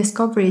interesting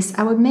discoveries,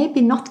 I would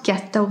maybe not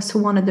get those who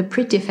wanted the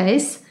pretty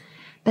face,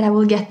 but I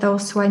will get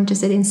those who are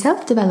interested in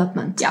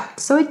self-development. Yeah.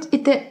 So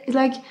it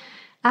like,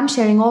 I'm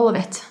sharing all of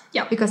it.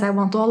 Yeah. Because I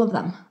want all of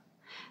them.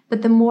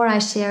 But the more I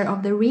share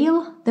of the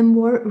real, the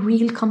more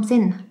real comes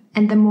in.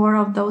 And the more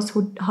of those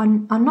who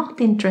are not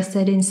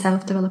interested in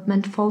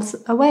self-development falls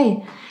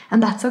away.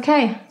 And that's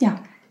okay. Yeah.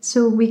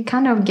 So we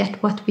kind of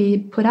get what we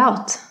put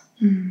out.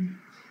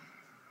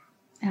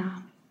 Yeah.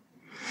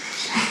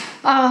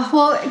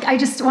 Well, I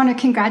just want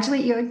to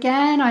congratulate you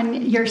again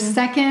on your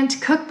second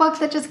cookbook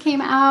that just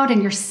came out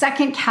and your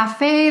second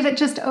cafe that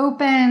just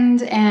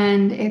opened.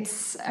 And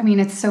it's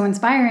so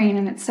inspiring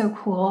and it's so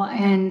cool.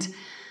 And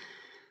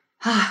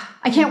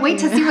I can't wait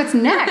to see what's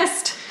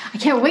next. I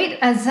can't wait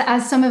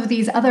as some of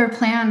these other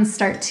plans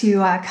start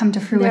to come to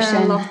fruition.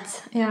 There are a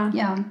lot. Yeah.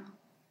 Yeah.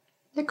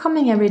 They're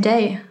coming every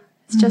day.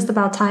 It's just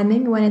about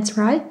timing when it's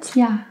right.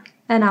 Yeah.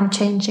 And I'm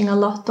changing a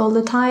lot all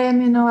the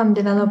time, you know, I'm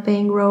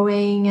developing,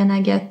 growing, and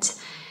I get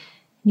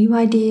new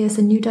ideas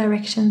and new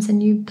directions and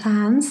new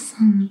plans.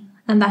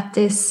 And that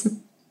is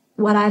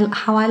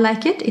how I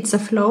like it. It's a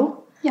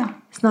flow. Yeah.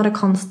 It's not a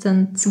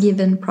constant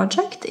given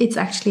project. It's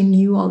actually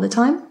new all the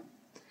time.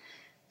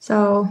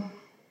 So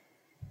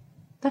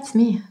that's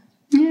me.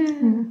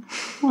 Yeah.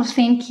 Well,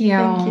 thank you.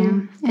 Thank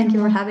you. Thank you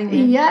for having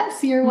me.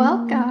 Yes, you're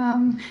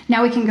welcome.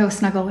 Now we can go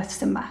snuggle with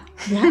Simba.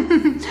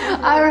 Yeah.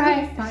 All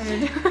right.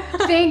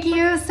 Thank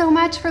you so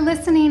much for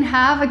listening.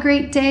 Have a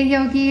great day,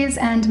 yogis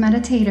and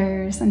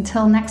meditators.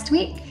 Until next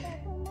week.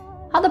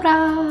 Ha det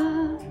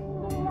bra.